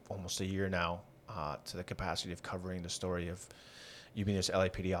almost a year now, to the capacity of covering the story of you being this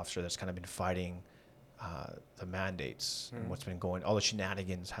LAPD officer that's kind of been fighting the mandates and what's been going, all the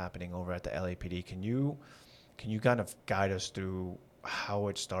shenanigans happening over at the LAPD. Can you kind of guide us through how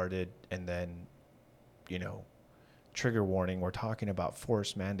it started, and then, trigger warning, we're talking about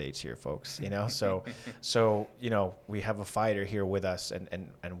forced mandates here, folks, so, we have a fighter here with us,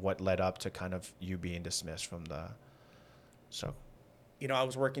 and what led up to kind of you being dismissed from so. I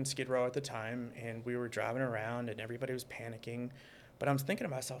was working Skid Row at the time, and we were driving around, and everybody was panicking, but I was thinking to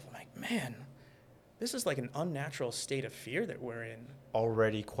myself, I'm like, man, this is an unnatural state of fear that we're in.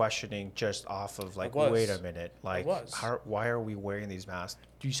 Already questioning just off of wait a minute, why are we wearing these masks?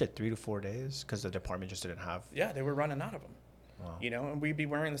 You said 3 to 4 days because the department just didn't have. Yeah, they were running out of them. Wow. And we'd be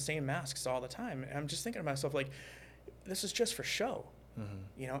wearing the same masks all the time. And I'm just thinking to myself, this is just for show.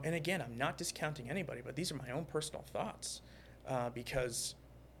 And again, I'm not discounting anybody, but these are my own personal thoughts, because,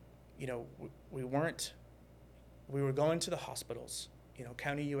 we were going to the hospitals,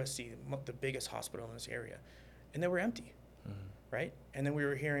 County USC, the biggest hospital in this area, and they were empty. Right? And then we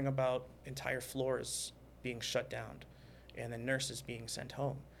were hearing about entire floors being shut down, and then nurses being sent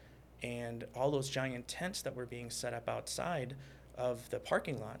home. And all those giant tents that were being set up outside of the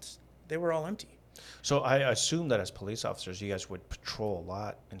parking lots, they were all empty. So I assume that as police officers, you guys would patrol a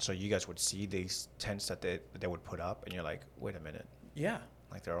lot, and so you guys would see these tents that they would put up, and you're like, wait a minute, Yeah.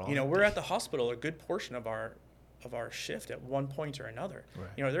 like they're all You know, we're empty. at the hospital a good portion of our shift at one point or another. Right.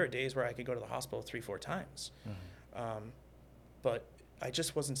 You know, there are days where I could go to the hospital 3-4 times. But I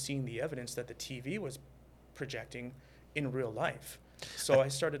just wasn't seeing the evidence that the TV was projecting in real life. So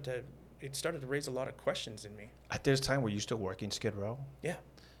it started to raise a lot of questions in me. At this time, were you still working Skid Row? Yeah.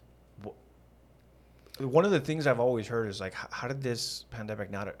 One of the things I've always heard is like, how did this pandemic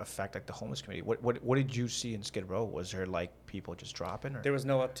not affect like the homeless community? What did you see in Skid Row? Was there like people just dropping, or There was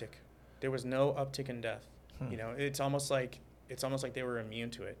no uptick. There was no uptick in death. You know, it's almost like they were immune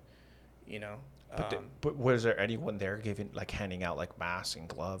to it. You know. but was there anyone there giving like handing out like masks and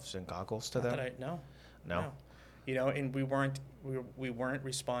gloves and goggles to them? No. You know, and we weren't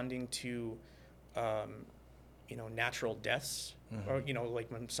responding to, you know, natural deaths or, you know,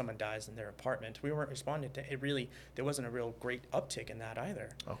 like when someone dies in their apartment. We weren't responding to it. Really, there wasn't a real great uptick in that either.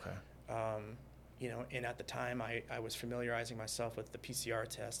 Okay. You know, and at the time I was familiarizing myself with the PCR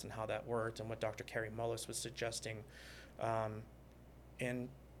test and how that worked and what Dr. Kerry Mullis was suggesting. And,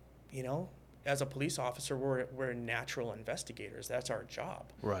 you know, as a police officer, we're natural investigators. That's our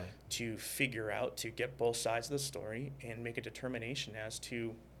job. Right. To figure out, to get both sides of the story and make a determination as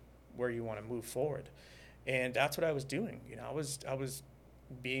to where you want to move forward. And that's what I was doing. You know, I was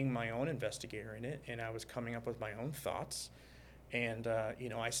being my own investigator in it, and I was coming up with my own thoughts. And, you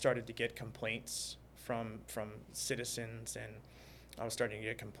know, I started to get complaints from citizens, and I was starting to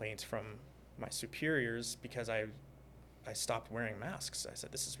get complaints from my superiors because I stopped wearing masks. I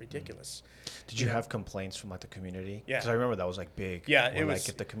said, this is ridiculous. Did you have complaints from like the community? Yeah. Because I remember that was like big. Yeah, when, it was. Like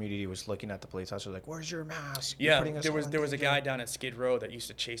if the community was looking at the police officer, like, "Where's your mask? Yeah, You're putting us there was on a guy down at Skid Row that used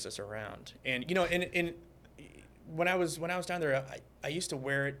to chase us around, and you know, and when I was down there, I used to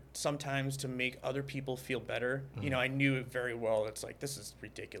wear it sometimes to make other people feel better. You know, I knew it very well. It's like, this is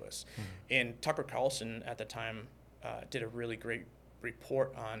ridiculous. And Tucker Carlson at the time did a really great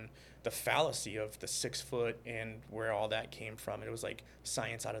report on the fallacy of the 6 foot and where all that came from. And it was like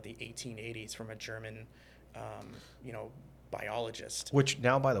science out of the 1880s from a German, you know, biologist. Which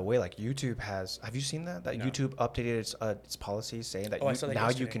now, by the way, like YouTube have you seen that? That No. YouTube updated its policies saying that, I saw that now you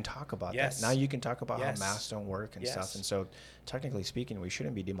yesterday. can talk about Yes. that. Now you can talk about Yes. how masks don't work and Yes. stuff. And so, technically speaking, we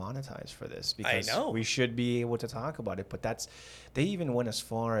shouldn't be demonetized for this because know. we should be able to talk about it. But they even went as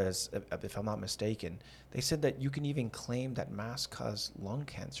far as, if I'm not mistaken, they said that you can even claim that masks cause lung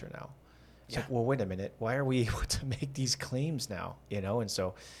cancer now. It's like, well, wait a minute. Why are we able to make these claims now? You know, and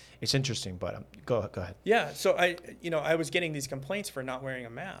so it's interesting. But go ahead. Yeah, so I was getting these complaints for not wearing a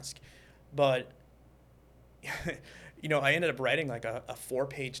mask, but you know, I ended up writing like a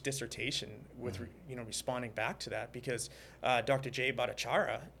 4-page dissertation with responding back to that because Dr. Jay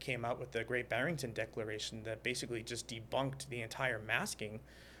Bhattacharya came out with the Great Barrington Declaration that basically just debunked the entire masking,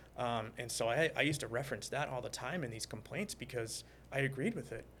 and so I used to reference that all the time in these complaints because I agreed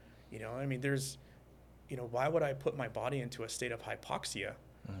with it. You know, I mean, why would I put my body into a state of hypoxia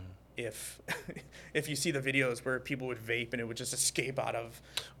if you see the videos where people would vape and it would just escape out of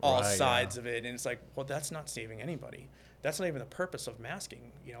all sides of it, and it's like, well, that's not saving anybody. That's not even the purpose of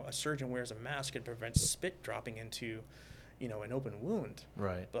masking. You know, a surgeon wears a mask and prevents spit dropping into, you know, an open wound.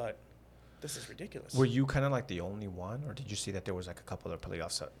 Right. But this is ridiculous. Were you kind of like the only one, or did you see that there was like a couple of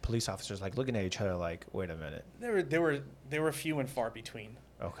police officers like looking at each other like, wait a minute? There were few and far between.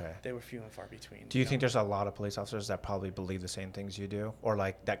 Okay. They were few and far between. Do you think there's a lot of police officers that probably believe the same things you do, or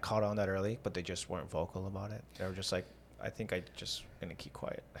like that caught on that early, but they just weren't vocal about it? They were just like, I think I just gonna keep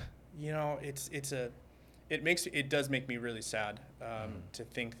quiet. You know, it does make me really sad to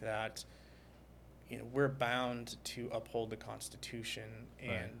think that, you know, we're bound to uphold the Constitution,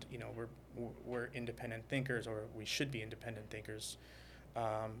 and you know, we're independent thinkers, or we should be independent thinkers.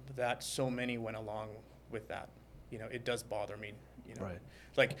 That so many went along with that. You know, it does bother me. You know,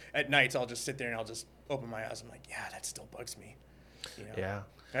 like at nights I'll just sit there and I'll just open my eyes. I'm like, yeah, that still bugs me. You know? Yeah.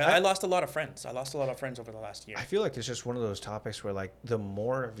 I lost a lot of friends. I lost a lot of friends over the last year. I feel like it's just one of those topics where like the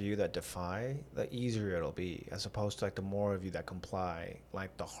more of you that defy, the easier it'll be, as opposed to like the more of you that comply,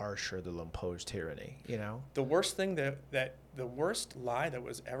 like the harsher they'll impose tyranny, you know? The worst thing that the worst lie that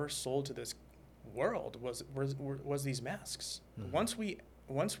was ever sold to this world was these masks. Once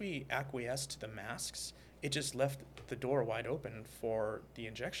we acquiesced to the masks, it just left the door wide open for the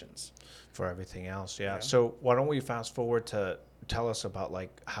injections. For everything else, yeah. Yeah. So why don't we fast forward to tell us about like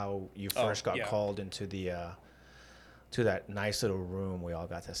how you first got called into the to that nice little room we all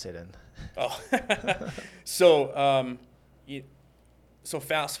got to sit in. Oh, so so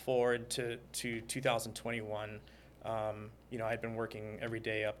fast forward to 2021. I had been working every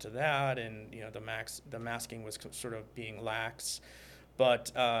day up to that, and the masking was sort of being lax.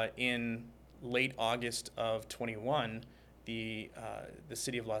 But in late August of 21, the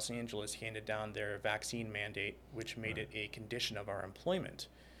city of Los Angeles handed down their vaccine mandate, which made it a condition of our employment.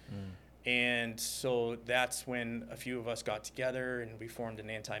 And so that's when a few of us got together and we formed an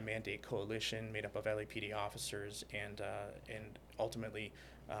anti-mandate coalition made up of LAPD officers, and ultimately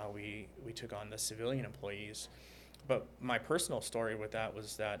we took on the civilian employees. But my personal story with that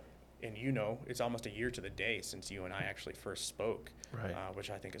was that, and it's almost a year to the day since you and I actually first spoke, Right. Which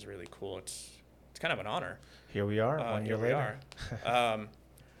I think is really cool. It's kind of an honor. Here we are, 1 year later.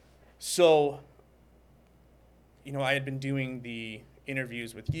 So, I had been doing the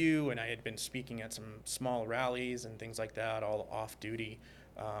interviews with you, and I had been speaking at some small rallies and things like that, all off duty,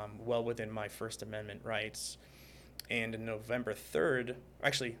 well within my First Amendment rights. And in November 3rd,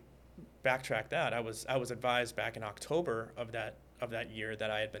 actually, backtrack that, I was advised back in October of that year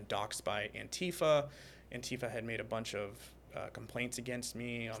that I had been doxxed by Antifa. Antifa had made a bunch of complaints against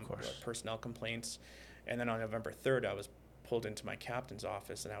me, personnel complaints. And then on November 3rd, I was pulled into my captain's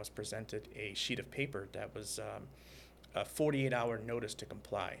office, and I was presented a sheet of paper that was a 48-hour notice to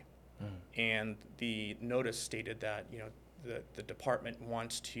comply. And the notice stated that the department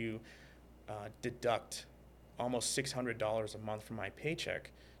wants to deduct almost $600 a month from my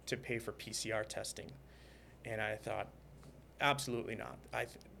paycheck to pay for PCR testing. And I thought, absolutely not.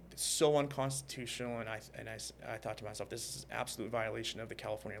 It's so unconstitutional, and I thought to myself, this is an absolute violation of the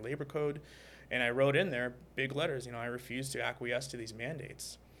California Labor Code. And I wrote in there, big letters, I refuse to acquiesce to these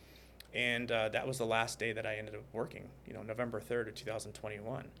mandates. And that was the last day that I ended up working, November 3rd of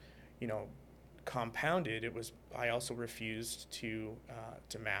 2021. Compounded, I also refused to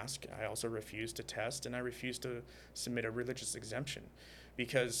mask. I also refused to test, and I refused to submit a religious exemption,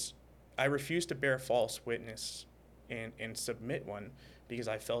 because I refused to bear false witness and submit one, because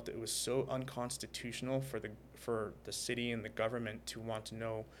I felt it was so unconstitutional for the city and the government to want to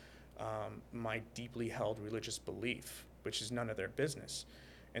know my deeply held religious belief, which is none of their business.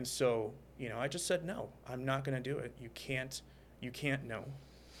 And so, I just said, no, I'm not going to do it. You can't know,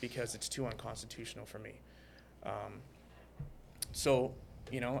 because it's too unconstitutional for me. So,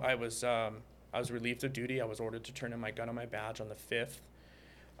 I was relieved of duty. I was ordered to turn in my gun and my badge on the 5th.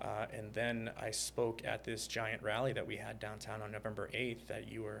 And then I spoke at this giant rally that we had downtown on November 8th that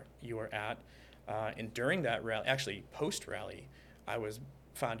you were at. And during that rally, actually post-rally,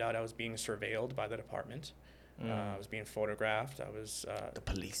 found out I was being surveilled by the department. I was being photographed. I was the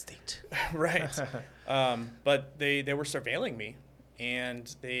police state. Right. But they were surveilling me,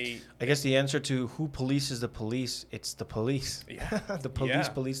 and I guess the answer to who polices the police, it's the police. Yeah. The police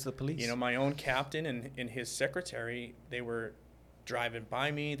police the police. My own captain and his secretary, they were driving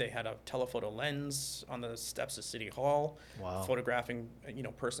by me. They had a telephoto lens on the steps of City Hall, photographing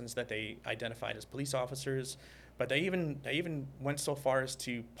persons that they identified as police officers. But they even went so far as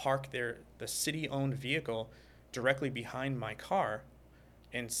to park the city-owned vehicle directly behind my car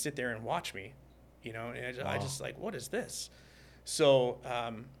and sit there and watch me, and I just like, what is this? So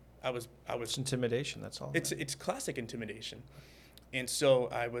I was It's intimidation. That's all. It's classic intimidation. And so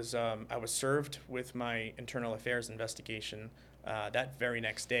I was served with my internal affairs investigation that very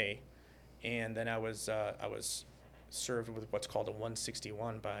next day, and then I was served with what's called a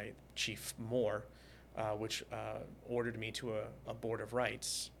 161 by Chief Moore, which ordered me to a board of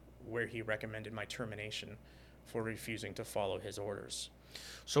rights, where he recommended my termination for refusing to follow his orders.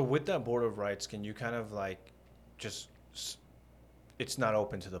 So with that board of rights, can you kind of it's not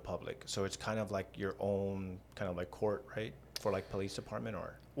open to the public, so it's kind of like your own kind of like court, right, for like police department?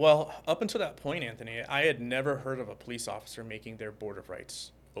 Or Well, up until that point, Anthony, I had never heard of a police officer making their board of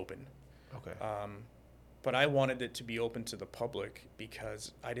rights open. Okay. But I wanted it to be open to the public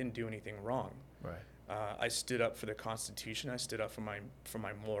because I didn't do anything wrong. Right. I stood up for the Constitution. I stood up for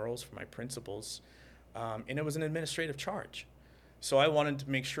my morals, for my principles, and it was an administrative charge. So I wanted to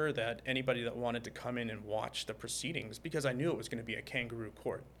make sure that anybody that wanted to come in and watch the proceedings, because I knew it was going to be a kangaroo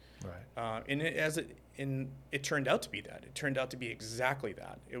court. Right. And it turned out to be that. It turned out to be exactly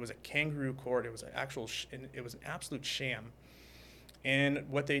that. It was a kangaroo court. It was it was an absolute sham. And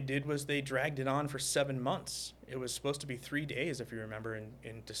what they did was they dragged it on for 7 months. It was supposed to be 3 days, if you remember,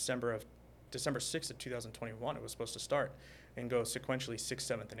 in December 6th of 2021. It was supposed to start and go sequentially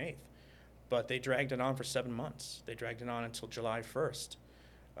 6th, 7th, and 8th. But they dragged it on for 7 months. They dragged it on until July 1st.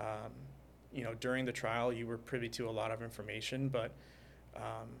 During the trial, you were privy to a lot of information, but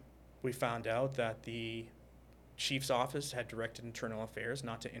we found out that the chief's office had directed internal affairs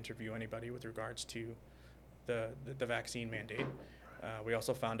not to interview anybody with regards to the vaccine mandate. We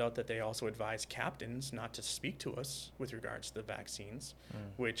also found out that they also advised captains not to speak to us with regards to the vaccines,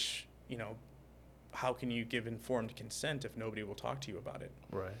 which, how can you give informed consent if nobody will talk to you about it?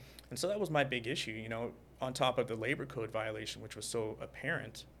 Right. And so that was my big issue, on top of the labor code violation, which was so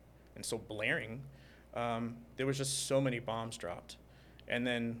apparent and so blaring. There was just so many bombs dropped. And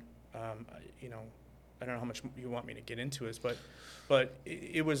then, I don't know how much you want me to get into this, but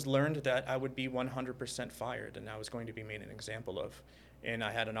it was learned that I would be 100% fired and I was going to be made an example of. And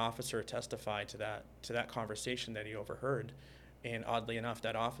I had an officer testify to that conversation that he overheard. And oddly enough,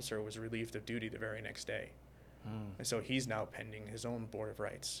 that officer was relieved of duty the very next day. And so he's now pending his own Board of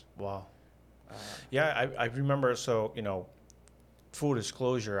Rights. Wow. Yeah, I remember. So, full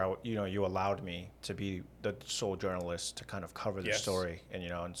disclosure, you allowed me to be the sole journalist to kind of cover the Yes. story,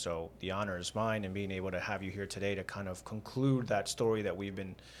 and so the honor is mine, and being able to have you here today to kind of conclude that story that we've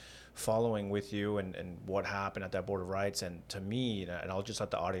been following with you, and what happened at that Board of Rights. And to me, and I'll just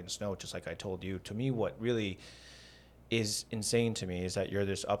let the audience know, just like I told you, to me, what really is insane to me is that you're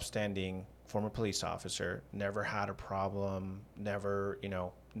this upstanding former police officer, never had a problem, never,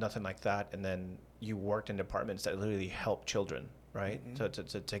 nothing like that. And then you worked in departments that literally help children, right? Mm-hmm.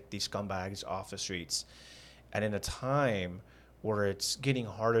 To take these scumbags off the streets. And in a time where it's getting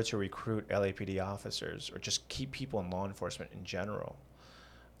harder to recruit LAPD officers or just keep people in law enforcement in general,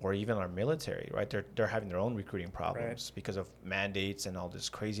 or even our military, right? They're having their own recruiting problems because of mandates and all this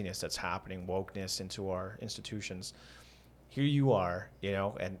craziness that's happening, wokeness into our institutions. Here you are,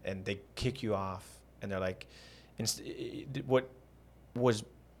 and they kick you off, and they're like, what was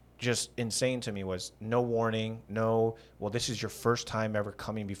just insane to me was no warning, well, this is your first time ever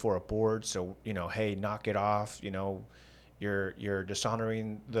coming before a board, so, hey, knock it off, you're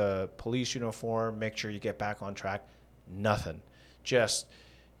dishonoring the police uniform, make sure you get back on track. Nothing. Just,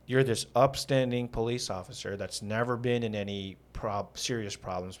 you're this upstanding police officer that's never been in any serious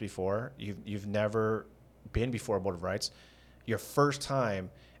problems before. You've never been before a Board of Rights. Your first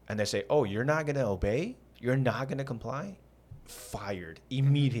time, and they say, oh, you're not going to obey? You're not going to comply? Fired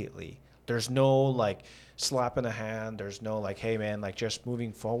immediately. There's no slap in the hand. There's no hey man, just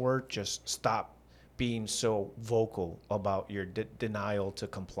moving forward, just stop being so vocal about your denial to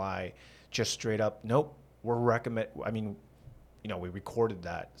comply. Just straight up, nope, we recorded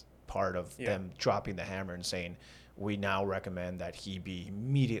that part of them dropping the hammer and saying, we now recommend that he be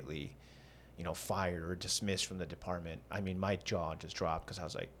immediately fired or dismissed from the department. My jaw just dropped because I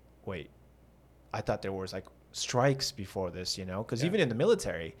was like, wait, I thought there was strikes before this, because even in the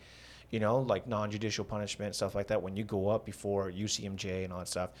military, non-judicial punishment, stuff like that, when you go up before UCMJ and all that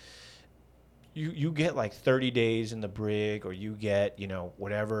stuff, you get 30 days in the brig, or you get,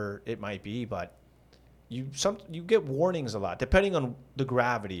 whatever it might be, but you get warnings a lot, depending on the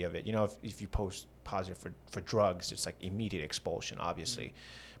gravity of it. If you post positive for drugs, it's immediate expulsion, obviously. Mm-hmm.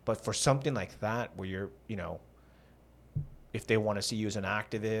 But for something like that, where you're, if they want to see you as an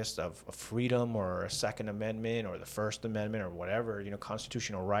activist of freedom or a Second Amendment or the First Amendment or whatever,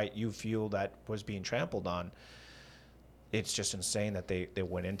 constitutional right you feel that was being trampled on, it's just insane that they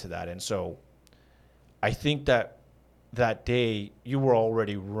went into that. And so I think that day you were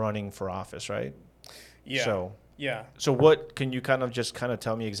already running for office, right? Yeah. So what can you kind of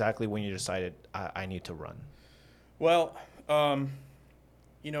tell me exactly when you decided I need to run? Well,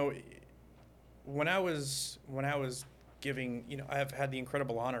 when I was giving, I've had the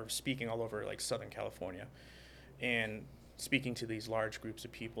incredible honor of speaking all over Southern California and speaking to these large groups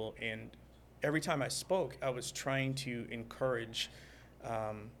of people. And every time I spoke, I was trying to encourage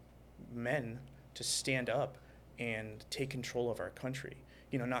men to stand up and take control of our country.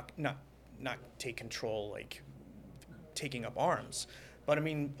 Not take control taking up arms, but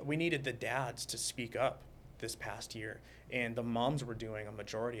we needed the dads to speak up this past year, and the moms were doing a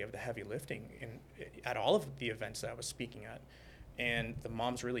majority of the heavy lifting at all of the events that I was speaking at, and the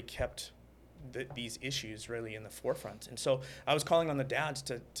moms really kept these issues really in the forefront. And so I was calling on the dads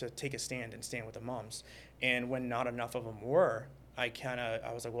to take a stand and stand with the moms, and when not enough of them were, I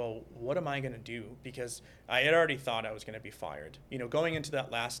was like, well, what am I going to do? Because I had already thought I was going to be fired. Going into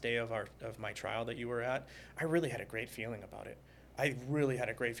that last day of my trial that you were at, I really had a great feeling about it. I really had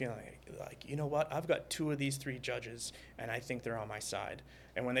a great feeling, you know what? I've got 2 of these 3 judges, and I think they're on my side.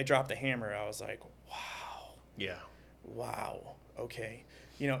 And when they dropped the hammer, I was like, wow. Yeah. Wow. Okay.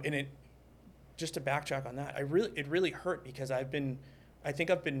 And it, just to backtrack on that, it really hurt because I think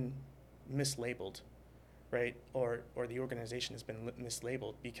I've been mislabeled, right? Or the organization has been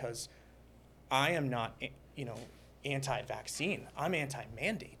mislabeled because I am not, anti-vaccine. I'm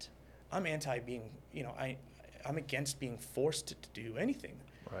anti-mandate. I'm anti-being, I'm against being forced to do anything.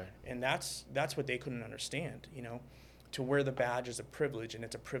 Right. And that's what they couldn't understand, to wear the badge is a privilege, and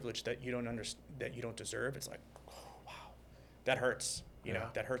it's a privilege that you don't that you don't deserve. It's like, oh, wow, that hurts. You know,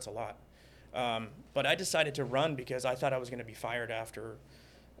 that hurts a lot. But I decided to run because I thought I was going to be fired after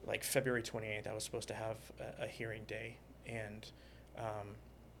like February 28th. I was supposed to have a hearing day, and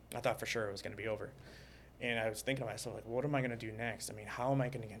I thought for sure it was going to be over. And I was thinking to myself, like, what am I going to do next? I mean, how am I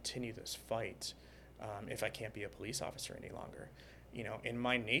going to continue this fight if I can't be a police officer any longer? You know, in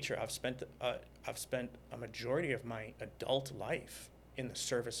my nature, I've spent a majority of my adult life in the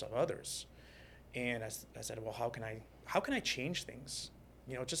service of others, and I said, well, how can I change things?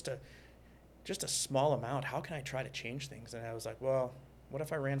 You know, just a small amount. How can I try to change things? And I was like, well, what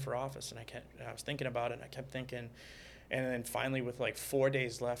if I ran for office? And I was thinking about it, and I kept thinking, and then finally, with like 4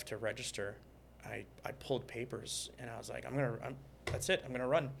 days left to register, I pulled papers, and I was like, that's it. I'm gonna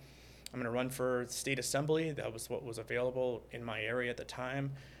run. I'm going to run for state assembly. That was what was available in my area at the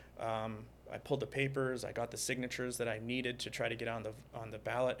time. I pulled the papers. I got the signatures that I needed to try to get on the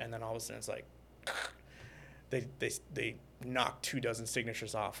ballot. And then all of a sudden it's like, they knocked 24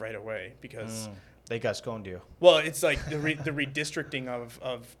 signatures off right away because they got sconed you. Well, it's like the redistricting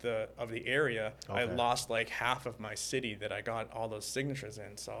of the area. Okay. I lost like half of my city that I got all those signatures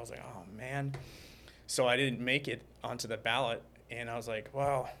in. So I was like, oh man. So I didn't make it onto the ballot. And I was like,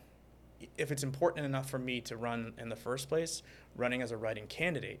 well, if it's important enough for me to run in the first place, running as a write-in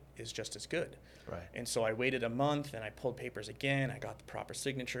candidate is just as good. Right. And so I waited a month, and I pulled papers again. I got the proper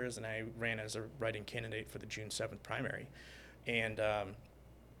signatures, and I ran as a write-in candidate for the June 7th primary. And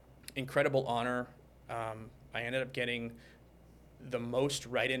incredible honor. I ended up getting the most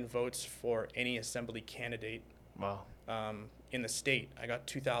write-in votes for any assembly candidate. Wow. In the state. I got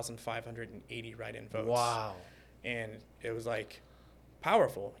 2,580 write-in votes. Wow. And it was like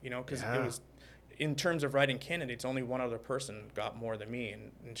powerful, you know, because it was, in terms of write-in candidates, only one other person got more than me,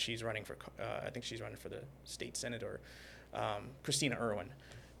 and she's running for, I think she's running for the state senate, or Christina Irwin,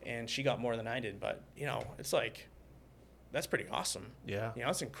 and she got more than I did. But, you know, it's like, that's pretty awesome. Yeah. You know,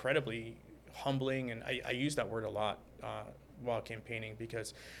 it's incredibly humbling, and I use that word a lot while campaigning,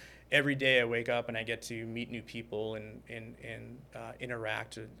 because every day I wake up and I get to meet new people and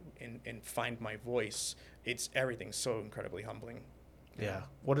interact and find my voice. Everything's so incredibly humbling. Yeah.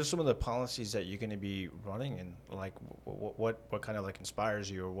 What are some of the policies that you're going to be running, and like what kind of like inspires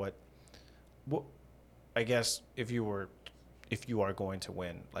you, or what I guess if you are going to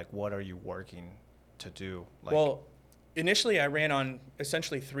win, like what are you working to do? Like, well, initially I ran on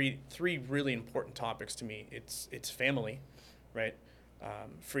essentially three really important topics to me. It's family, right?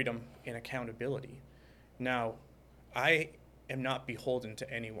 Freedom and accountability. Now, I am not beholden to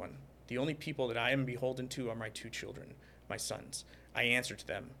anyone. The only people that I am beholden to are my 2 children, my sons. I answer to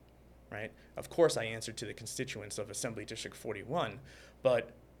them, right? Of course, I answer to the constituents of Assembly District 41,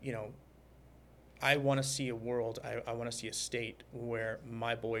 but, you know, I want to see a world, I want to see a state where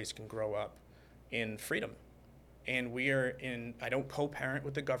my boys can grow up in freedom. And I don't co-parent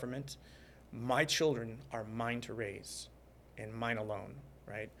with the government. My children are mine to raise, and mine alone,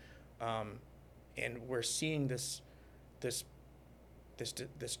 right? And we're seeing this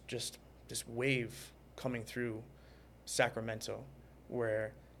wave coming through Sacramento,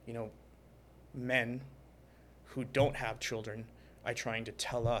 where, you know, men who don't have children are trying to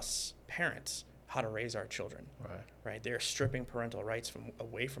tell us parents how to raise our children. Right? They're stripping parental rights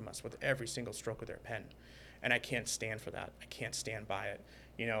away from us with every single stroke of their pen, and I can't stand for that. I can't stand by it.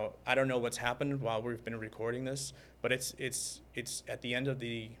 You know, I don't know what's happened while we've been recording this, but it's at the end of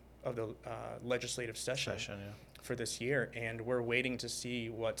the legislative session for this year, and we're waiting to see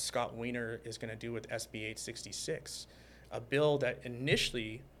what Scott Wiener is going to do with SB 866, a bill that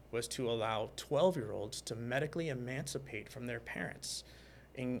initially was to allow 12-year-olds to medically emancipate from their parents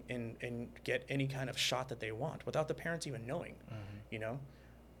and get any kind of shot that they want without the parents even knowing. You know,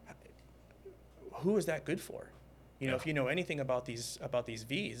 who is that good for? You know, if you know anything about these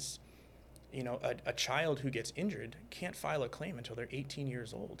Vs, you know, a child who gets injured can't file a claim until they're 18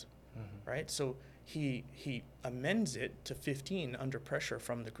 years old, right? So he amends it to 15 under pressure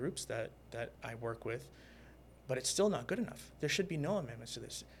from the groups that I work with, but it's still not good enough. There should be no amendments to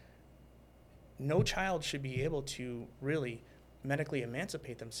this. No child should be able to really medically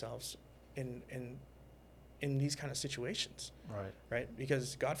emancipate themselves in these kind of situations. Right?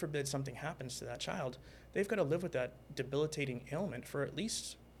 Because God forbid something happens to that child, they've got to live with that debilitating ailment for at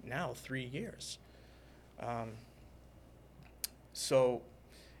least now 3 years. So,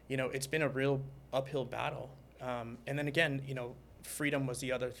 you know, it's been a real uphill battle. And then again, you know, freedom was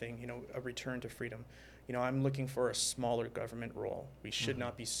the other thing, you know, a return to freedom. I'm looking for a smaller government role. We should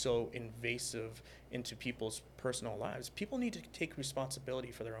not be so invasive into people's personal lives. People need to take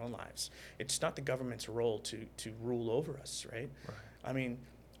responsibility for their own lives. It's not the government's role to rule over us, right? I mean,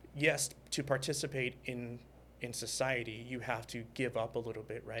 yes, to participate in society, you have to give up a little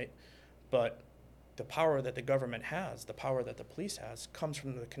bit, right? But the power that the government has, the power that the police has, comes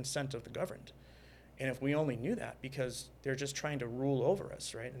from the consent of the governed. And if we only knew that, because they're just trying to rule over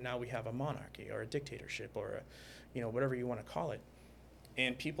us, right? And now we have a monarchy or a dictatorship or whatever you want to call it.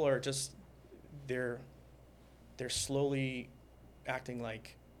 And people are just, they're slowly acting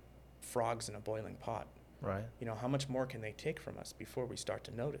like frogs in a boiling pot. Right. How much more can they take from us before we start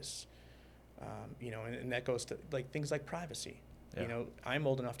to notice? And that goes to like things like privacy. Yeah. I'm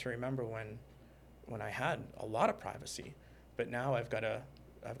old enough to remember when I had a lot of privacy, but now I've got to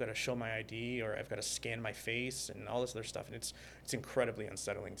show my ID, or I've got to scan my face and all this other stuff, and it's incredibly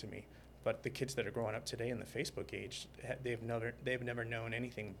unsettling to me. But the kids that are growing up today in the Facebook age, they've never known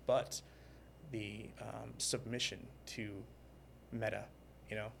anything but the submission to Meta.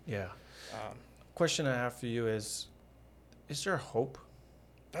 Yeah. Question I have for you is there hope?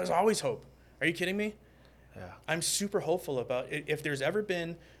 There's always hope. Are you kidding me? Yeah. I'm super hopeful about it. If there's ever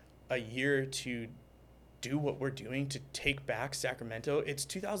been a year to do what we're doing to take back Sacramento, it's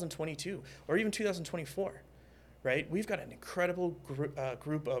 2022 or even 2024, right? We've got an incredible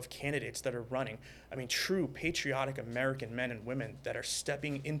group of candidates that are running. I mean, true patriotic American men and women that are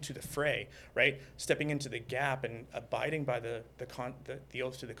stepping into the fray, right? Stepping into the gap and abiding by the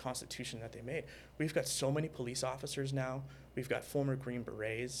oath to the Constitution that they made. We've got so many police officers now. We've got former Green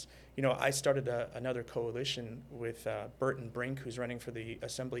Berets. I started another coalition with Burton Brink, who's running for the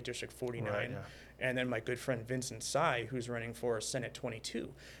Assembly District 49, Right, yeah. and then my good friend Vincent Tsai, who's running for Senate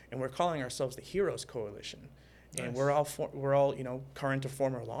 22. And we're calling ourselves the Heroes Coalition. And Nice. we're all current or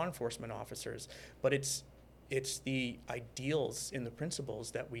former law enforcement officers, but it's the ideals and the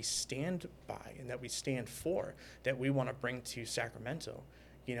principles that we stand by and that we stand for that we want to bring to Sacramento.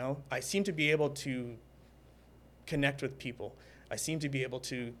 I seem to be able to connect with people. I seem to be able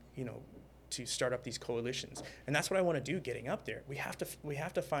to to start up these coalitions, and that's what I want to do. Getting up there, we have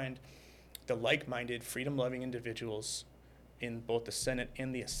to find the like-minded, freedom-loving individuals in both the Senate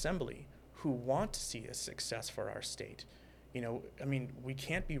and the Assembly who want to see a success for our state. I mean, we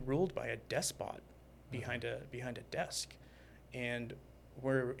can't be ruled by a despot behind a desk, and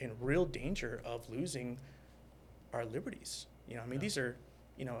we're in real danger of losing our liberties. I mean, these are,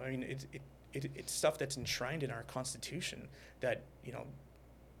 I mean, it's stuff that's enshrined in our Constitution that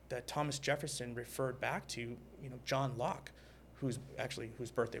that Thomas Jefferson referred back to. John Locke, whose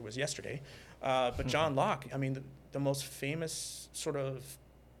birthday was yesterday, but John Locke, I mean, the most famous sort of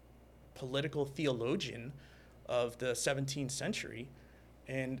political theologian of the 17th century,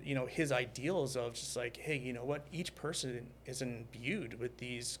 and his ideals of just like, hey, what, each person is imbued with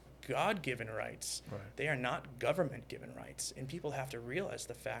these God-given rights. Right. They are not government-given rights, and people have to realize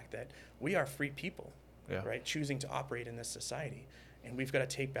the fact that we are free people, Yeah. right, choosing to operate in this society, and we've got to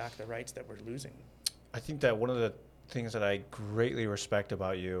take back the rights that we're losing. I think that one of the things that I greatly respect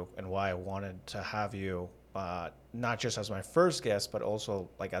about you and why I wanted to have you, not just as my first guest, but also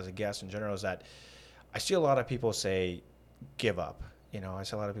like as a guest in general, is that I see a lot of people say, give up. I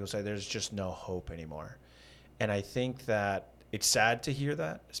see a lot of people say there's just no hope anymore. And I think that it's sad to hear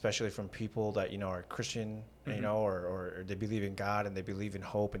that, especially from people that, are Christian, or they believe in God and they believe in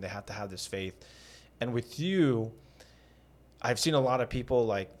hope and they have to have this faith. And with you, I've seen a lot of people,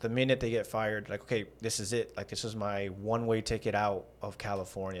 like, the minute they get fired, like, okay, this is it. Like, this is my one-way ticket out of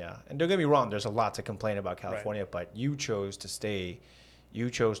California. And don't get me wrong, there's a lot to complain about California, right. But you chose to stay.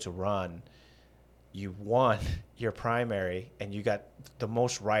 You chose to run. You won your primary, and you got the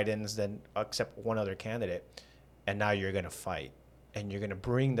most write-ins than except one other candidate. And now you're going to fight. And you're going to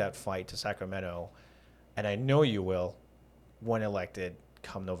bring that fight to Sacramento. And I know you will when elected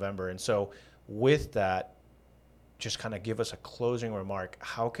come November. And so with that, just kind of give us a closing remark.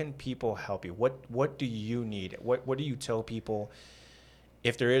 How can people help you? What do you need? What do you tell people?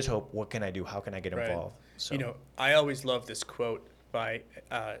 If there is hope, what can I do? How can I get involved? So. I always love this quote by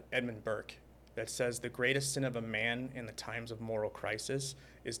Edmund Burke that says, the greatest sin of a man in the times of moral crisis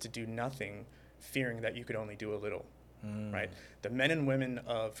is to do nothing, fearing that you could only do a little, right? The men and women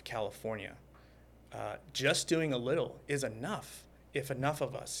of California, just doing a little is enough if enough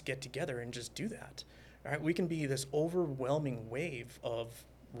of us get together and just do that. All right, we can be this overwhelming wave of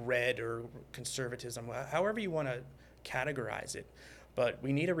red or conservatism, however you want to categorize it. But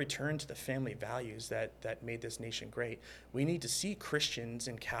we need a return to the family values that made this nation great. We need to see Christians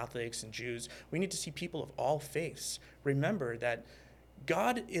and Catholics and Jews. We need to see people of all faiths remember that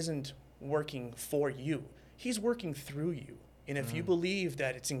God isn't working for you. He's working through you. And if you believe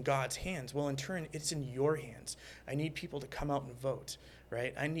that it's in God's hands, well, in turn, it's in your hands. I need people to come out and vote,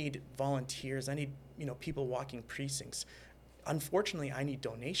 right? I need volunteers. I need, people walking precincts. Unfortunately, I need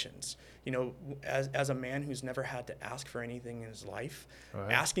donations. As a man who's never had to ask for anything in his life,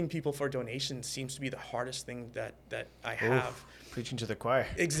 Right. asking people for donations seems to be the hardest thing that I have. Oof, preaching to the choir.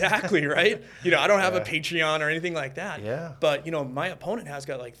 Exactly, right? I don't have a Yeah. Patreon or anything like that. Yeah. But, my opponent has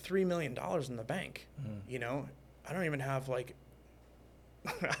got like $3 million in the bank. I don't even have like,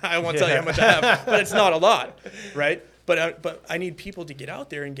 I won't tell you how much I have, but it's not a lot, right? But I need people to get out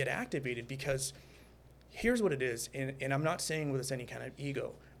there and get activated, because here's what it is. And I'm not saying with this any kind of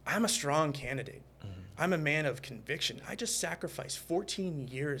ego. I'm a strong candidate. I'm a man of conviction. I just sacrificed 14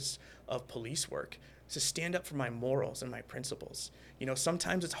 years of police work to stand up for my morals and my principles.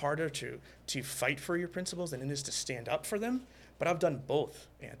 Sometimes it's harder to fight for your principles than it is to stand up for them. But I've done both,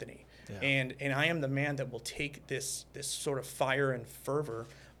 Anthony. Yeah. And I am the man that will take this sort of fire and fervor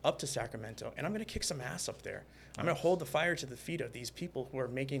up to Sacramento, and I'm going to kick some ass up there. I'm going to hold the fire to the feet of these people who are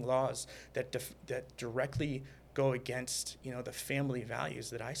making laws that directly go against the family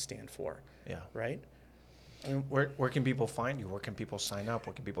values that I stand for. Yeah. Right. Where can people find you? Where can people sign up?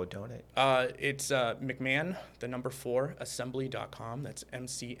 Where can people donate? It's McMahon, the number 4, assembly.com. That's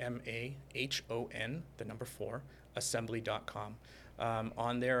MCMAHON, the number 4, assembly.com.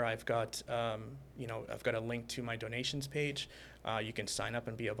 On there, I've got I've got a link to my donations page. You can sign up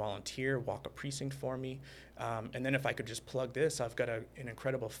and be a volunteer, walk a precinct for me. And then if I could just plug this, I've got an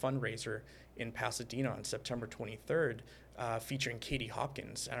incredible fundraiser in Pasadena on September 23rd, featuring Katie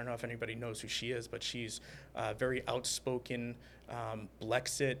Hopkins. I don't know if anybody knows who she is, but she's a very outspoken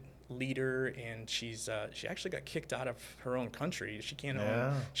Blexit leader, and she actually got kicked out of her own country. She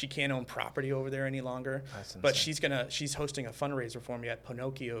can't own property over there any longer. That's But insane. she's hosting a fundraiser for me at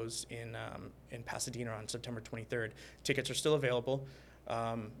Pinocchio's in Pasadena on September 23rd. Tickets are still available,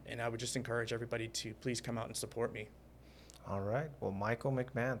 and I would just encourage everybody to please come out and support me. All right. Well, Michael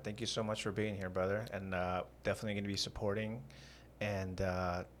McMahon, thank you so much for being here, brother, and definitely going to be supporting, and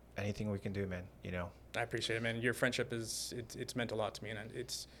anything we can do, man. I appreciate it, man. Your friendship it's meant a lot to me, and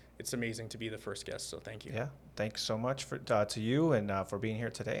it's amazing to be the first guest. So thank you. Yeah. Thanks so much to you and for being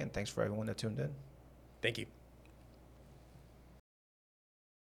here today, and thanks for everyone that tuned in. Thank you.